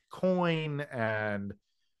and Coin and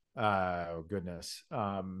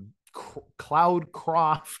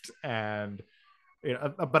Cloudcroft and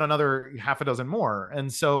but another half a dozen more.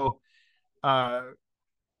 And so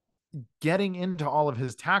getting into all of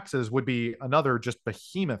his taxes would be another just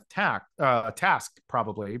behemoth task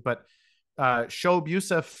probably. But Shoaib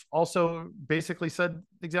Yusef also basically said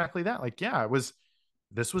exactly that. Like, yeah,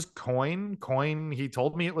 this was Coin. He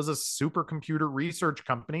told me it was a supercomputer research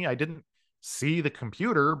company. I didn't see the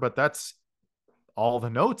computer, but that's all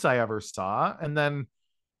the notes I ever saw. And then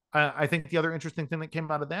I think the other interesting thing that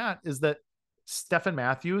came out of that is that Stephan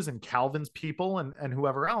Mathews and Calvin's people and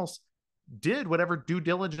whoever else did whatever due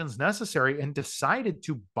diligence necessary and decided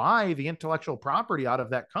to buy the intellectual property out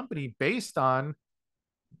of that company based on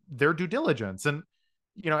their due diligence. And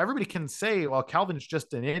everybody can say, well, Calvin's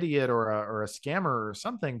just an idiot or a scammer or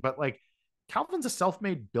something, but like Calvin's a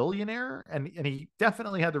self-made billionaire and he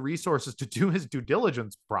definitely had the resources to do his due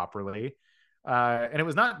diligence properly. And it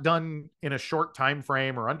was not done in a short time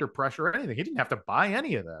frame or under pressure or anything. He didn't have to buy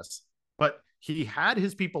any of this, but he had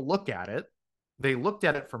his people look at it. They looked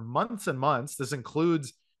at it for months and months. This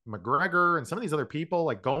includes McGregor and some of these other people,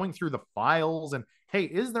 like going through the files and, hey,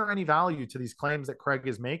 is there any value to these claims that Craig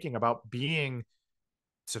is making about being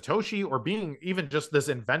Satoshi or being even just this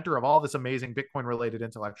inventor of all this amazing Bitcoin related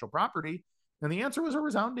intellectual property? And the answer was a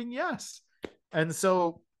resounding yes. And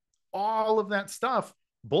so all of that stuff,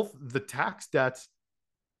 both the tax debts,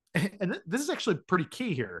 and this is actually pretty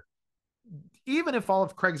key here. Even if all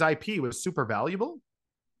of Craig's IP was super valuable,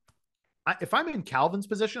 if I'm in Calvin's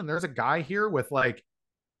position, there's a guy here with like,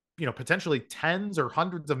 potentially tens or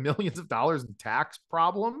hundreds of millions of dollars in tax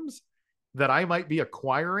problems that I might be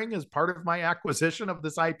acquiring as part of my acquisition of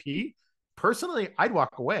this IP. Personally, I'd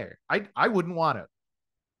walk away. I wouldn't want it.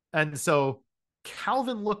 And so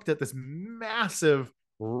Calvin looked at this massive,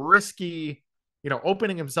 risky,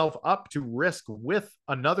 opening himself up to risk with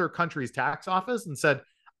another country's tax office and said,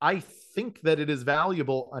 I think that it is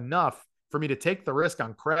valuable enough for me to take the risk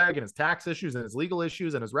on Craig and his tax issues and his legal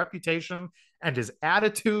issues and his reputation and his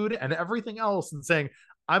attitude and everything else and saying,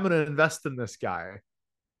 I'm going to invest in this guy.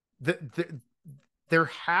 There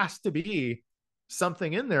has to be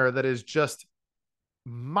something in there that is just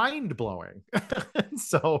mind-blowing.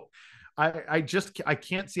 So I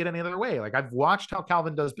can't see it any other way. Like, I've watched how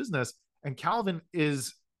Calvin does business, and Calvin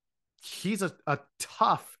he's a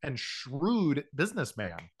tough and shrewd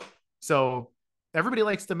businessman. So everybody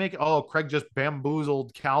likes to make, Craig just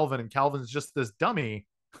bamboozled Calvin and Calvin's just this dummy.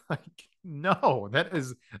 Like, no, that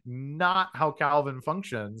is not how Calvin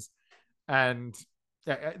functions. And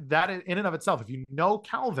that in and of itself, if you know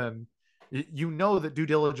Calvin, you know that due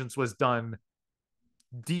diligence was done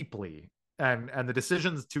deeply, and the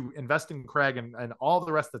decisions to invest in Craig and all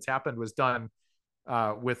the rest that's happened was done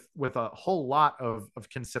with a whole lot of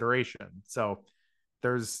consideration. So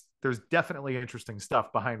there's definitely interesting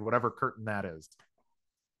stuff behind whatever curtain that is.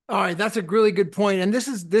 All right, that's a really good point. And this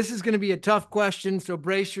is going to be a tough question, so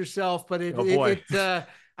brace yourself. But Oh boy.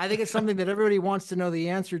 I think it's something that everybody wants to know the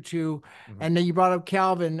answer to. Mm-hmm. And then you brought up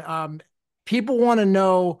Calvin. People want to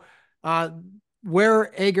know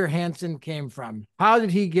where Ager Hansen came from. How did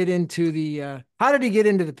he get into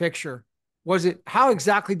the picture? Was it how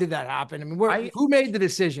exactly did that happen? I mean, who made the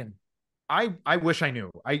decision? I wish I knew.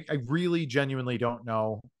 I really genuinely don't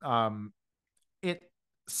know. It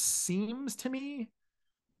seems to me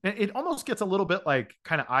it almost gets a little bit like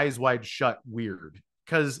kind of eyes wide shut weird,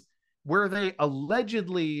 because where they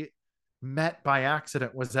allegedly met by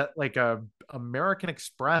accident was at like a American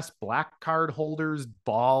Express black card holders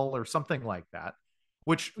ball or something like that.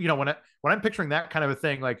 Which, when I'm picturing that kind of a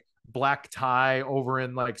thing, like black tie over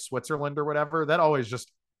in like Switzerland or whatever, that always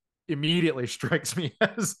just immediately strikes me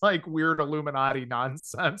as like weird Illuminati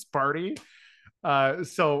nonsense party.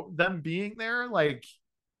 So them being there, like,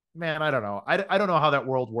 man, I don't know. I don't know how that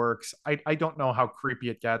world works. I don't know how creepy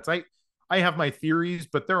it gets. I have my theories,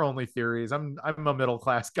 but they're only theories. I'm a middle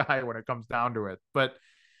class guy when it comes down to it. But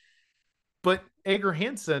Ager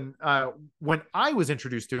Hansen, when I was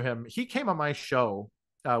introduced to him, he came on my show.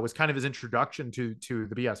 Was kind of his introduction to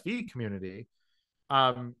the BSV community.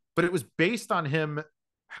 But it was based on him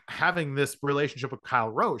having this relationship with Kyle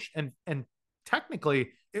Roche, and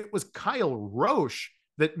technically it was Kyle Roche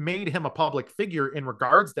that made him a public figure in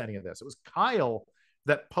regards to any of this. It was Kyle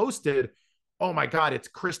that posted, "Oh my God, it's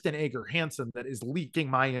Kristen Ager Hansen that is leaking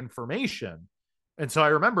my information." And so I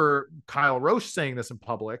remember Kyle Roche saying this in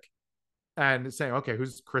public and saying, "Okay,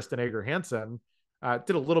 who's Kristen Ager Hansen?"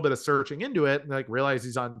 Did a little bit of searching into it and like realized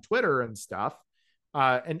he's on Twitter and stuff.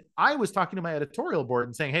 And I was talking to my editorial board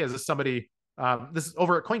and saying, "Hey, is this somebody?" This is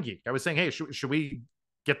over at CoinGeek. I was saying, "Hey, should we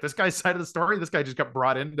get this guy's side of the story? This guy just got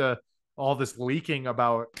brought into all this leaking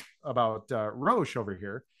about Roche over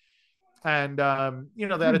here." And the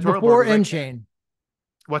editorial board Before was like, Enchain.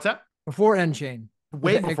 "What's that?" Before Enchain.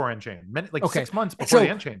 Way before Enchain, like okay. 6 months before So,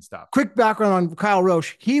 the Enchain stuff. Quick background on Kyle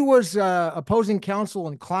Roche. He was opposing counsel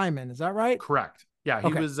in Kleiman. Is that right? Correct. Yeah,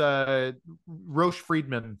 he was a Roche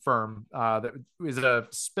Friedman firm that was a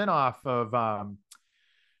spinoff of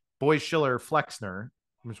Boies Schiller Flexner,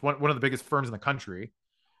 which is one of the biggest firms in the country.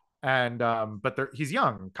 And but he's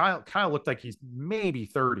young. Kyle looked like he's maybe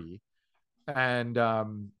 30,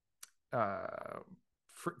 and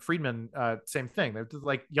Friedman, same thing. They're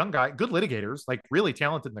like young guy, good litigators, like really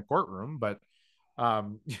talented in the courtroom, but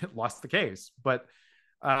lost the case. But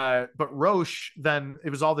Roche, then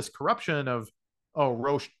it was all this corruption of,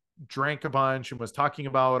 Roche drank a bunch and was talking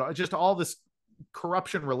about just all this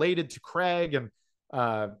corruption related to Craig, and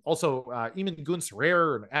also Eamon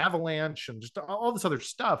Gunserer and Avalanche and just all this other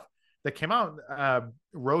stuff that came out.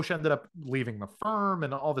 Roche ended up leaving the firm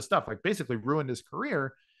and all this stuff, like basically ruined his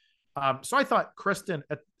career. So I thought Kristen,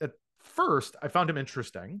 at first, I found him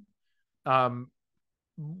interesting.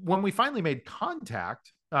 When we finally made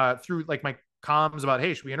contact through like my comms about,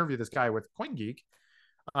 "Hey, should we interview this guy with CoinGeek?"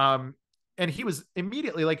 And he was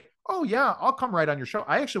immediately like, "Oh yeah, I'll come right on your show."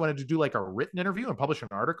 I actually wanted to do like a written interview and publish an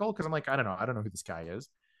article because I'm like, I don't know who this guy is.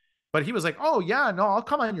 But he was like, "Oh yeah, no, I'll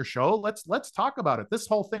come on your show. Let's talk about it. This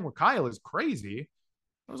whole thing with Kyle is crazy."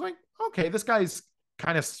 I was like, "Okay, this guy's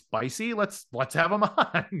kind of spicy. Let's have him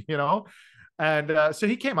on." And so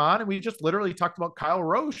he came on and we just literally talked about Kyle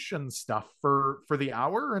Roche and stuff for the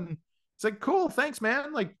hour. And it's like, "Cool, thanks,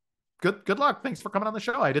 man. Like, good luck. Thanks for coming on the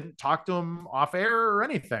show." I didn't talk to him off air or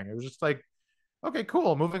anything. It was just like, "Okay,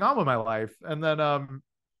 cool, moving on with my life." And then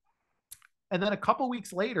a couple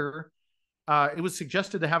weeks later, it was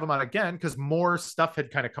suggested to have him on again because more stuff had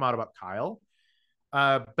kind of come out about Kyle.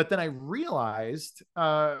 But then I realized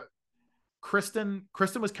Kristen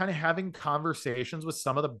was kind of having conversations with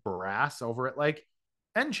some of the brass over at like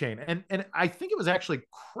Enchain. And I think it was actually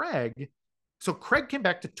Craig. So Craig came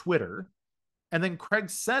back to Twitter, and then Craig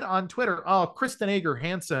said on Twitter, "Oh, Kristen Ager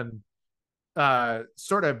Hansen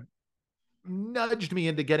sort of nudged me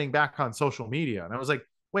into getting back on social media." And I was like,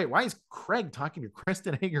 "Wait, why is Craig talking to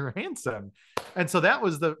Kristen Ager Hansen?" And so that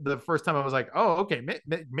was the first time I was like, "Oh, okay,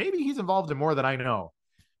 maybe he's involved in more than I know."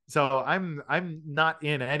 So I'm not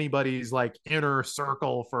in anybody's like inner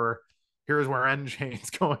circle for here's where Enchain's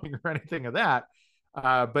going or anything of that.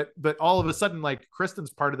 But all of a sudden, like, Kristen's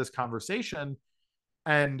part of this conversation,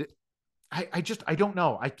 and I don't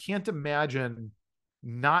know. I can't imagine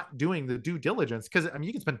not doing the due diligence, because I mean,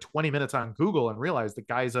 you can spend 20 minutes on Google and realize the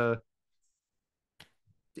guy's a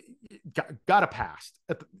got a past.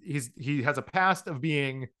 He has a past of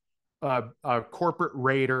being a corporate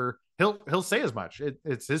raider. He'll say as much.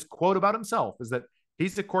 It's his quote about himself is that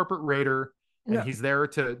he's a corporate raider and No, he's there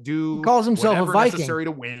to he do calls himself a whatever Viking. necessary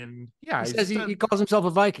to win. Yeah, He says he calls himself a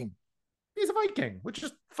Viking. he's a Viking, which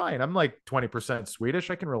is fine. I'm like 20% Swedish.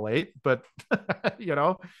 I can relate, but you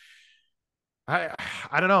know, I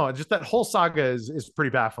I don't know. Just that whole saga is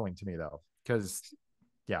pretty baffling to me though, because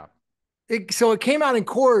yeah, So it came out in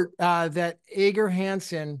court that Ager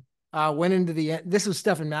Hansen went into this was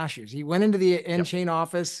Stephan Mathews. He went into the yep. N-Chain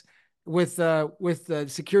office with the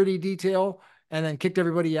security detail and then kicked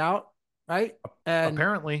everybody out, right? And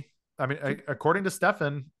Apparently, I mean, according to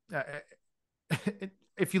Stephan,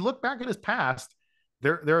 if you look back at his past,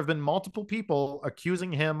 there have been multiple people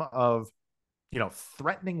accusing him of, you know,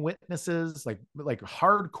 threatening witnesses, like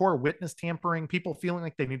hardcore witness tampering, people feeling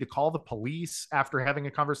like they need to call the police after having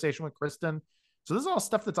a conversation with Kristen. So this is all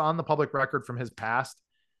stuff that's on the public record from his past.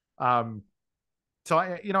 So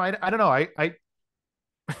I don't know. I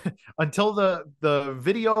until the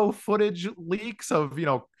video footage leaks of, you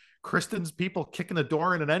know, Kristen's people kicking the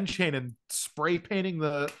door in an end chain and spray painting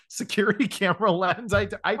the security camera lens. I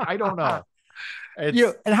don't know.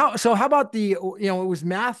 And how about it was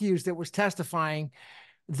Mathews that was testifying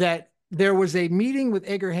that there was a meeting with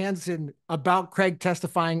Ager Hansen about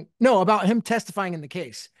about him testifying in the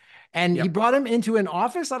case. And he brought him into an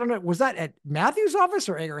office. I don't know. Was that at Mathews' office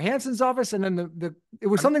or Ager Hansen's office? And then it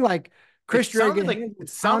was something like Chris it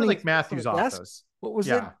sounded like Mathews' office. What was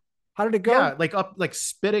it? How did it go? Yeah, like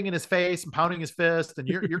spitting in his face and pounding his fist, and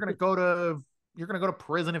you're gonna go to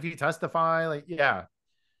prison if you testify. Like, yeah.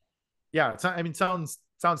 I mean, sounds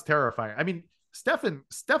terrifying. I mean,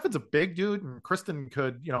 Stephan's a big dude, and Kristen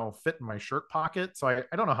could, you know, fit in my shirt pocket. So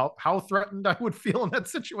I don't know how threatened I would feel in that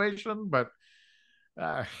situation, but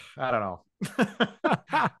I don't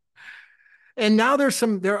know. And now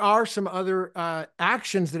there are some other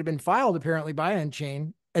actions that have been filed apparently by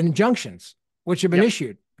N-Chain, injunctions which have been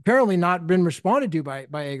issued, apparently not been responded to by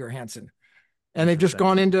Ager Hansen, and they've just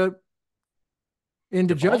gone into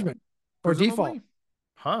judgment or default.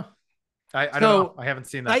 Huh? I don't know. I haven't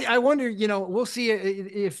seen that. I wonder, you know, we'll see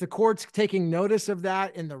if the court's taking notice of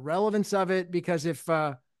that and the relevance of it, because if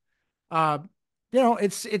you know,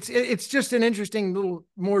 it's just an interesting little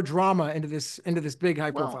more drama into this big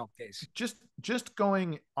high profile case. Just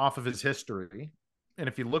going off of his history, and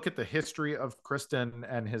if you look at the history of Kristen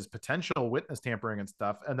and his potential witness tampering and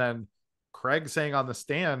stuff, and then Craig saying on the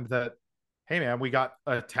stand that, hey man, we got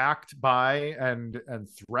attacked by and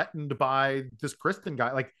threatened by this Kristen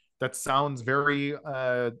guy, like that sounds very you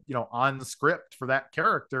know, on script for that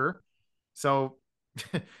character. So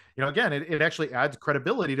you know, again, it actually adds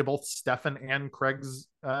credibility to both Stephan and Craig's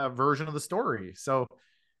version of the story. So,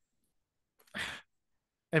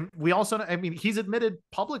 and we also, I mean, he's admitted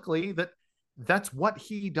publicly that that's what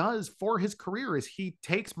he does for his career, is he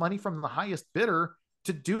takes money from the highest bidder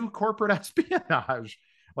to do corporate espionage.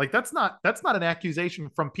 Like that's not an accusation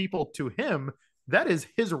from people to him. That is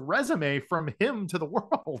his resume from him to the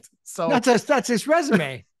world. So that's his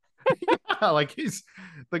resume. Yeah, like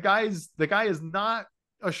the guy is not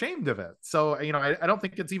ashamed of it. So, you know, I don't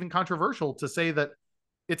think it's even controversial to say that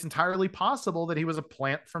it's entirely possible that he was a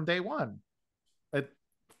plant from day one.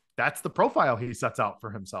 That's the profile he sets out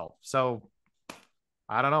for himself. So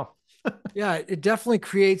I don't know. Yeah, it definitely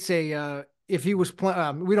creates if he was,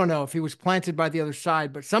 we don't know if he was planted by the other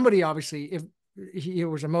side, but somebody obviously, if he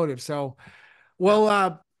was a motive. So,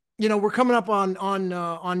 well, you know, we're coming up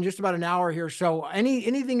on just about an hour here. So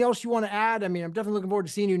anything else you want to add? I mean, I'm definitely looking forward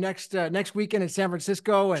to seeing you next weekend in San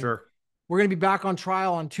Francisco. And sure. We're going to be back on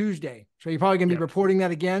trial on Tuesday. So you're probably going to be reporting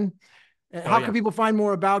that again. How can people find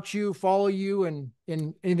more about you, follow you, and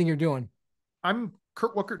anything you're doing? I'm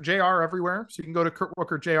Kurt Wuckert Jr. everywhere. So you can go to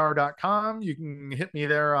kurtwuckertjr.com. You can hit me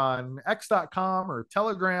there on x.com or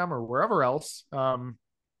Telegram or wherever else.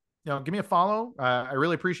 You know, give me a follow. I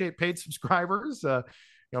really appreciate paid subscribers. You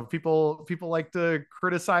know, people like to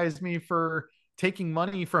criticize me for taking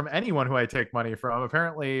money from anyone who I take money from.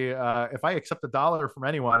 Apparently, if I accept $1 from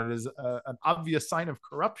anyone, it is an obvious sign of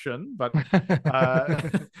corruption. But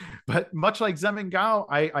but much like Zem Gao,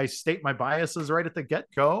 I state my biases right at the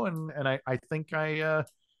get-go, and I think I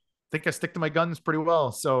stick to my guns pretty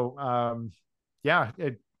well. So yeah,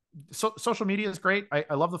 social media is great.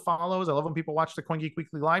 I love the follows. I love when people watch the CoinGeek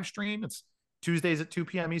Weekly live stream. It's Tuesdays at 2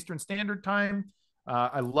 p.m. Eastern Standard Time.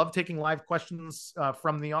 I love taking live questions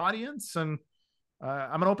from the audience, and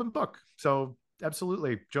I'm an open book. So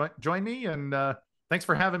absolutely join me. And thanks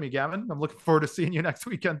for having me, Gavin. I'm looking forward to seeing you next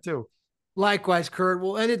weekend too. Likewise, Kurt.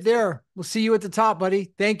 We'll end it there. We'll see you at the top,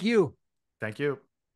 buddy. Thank you. Thank you.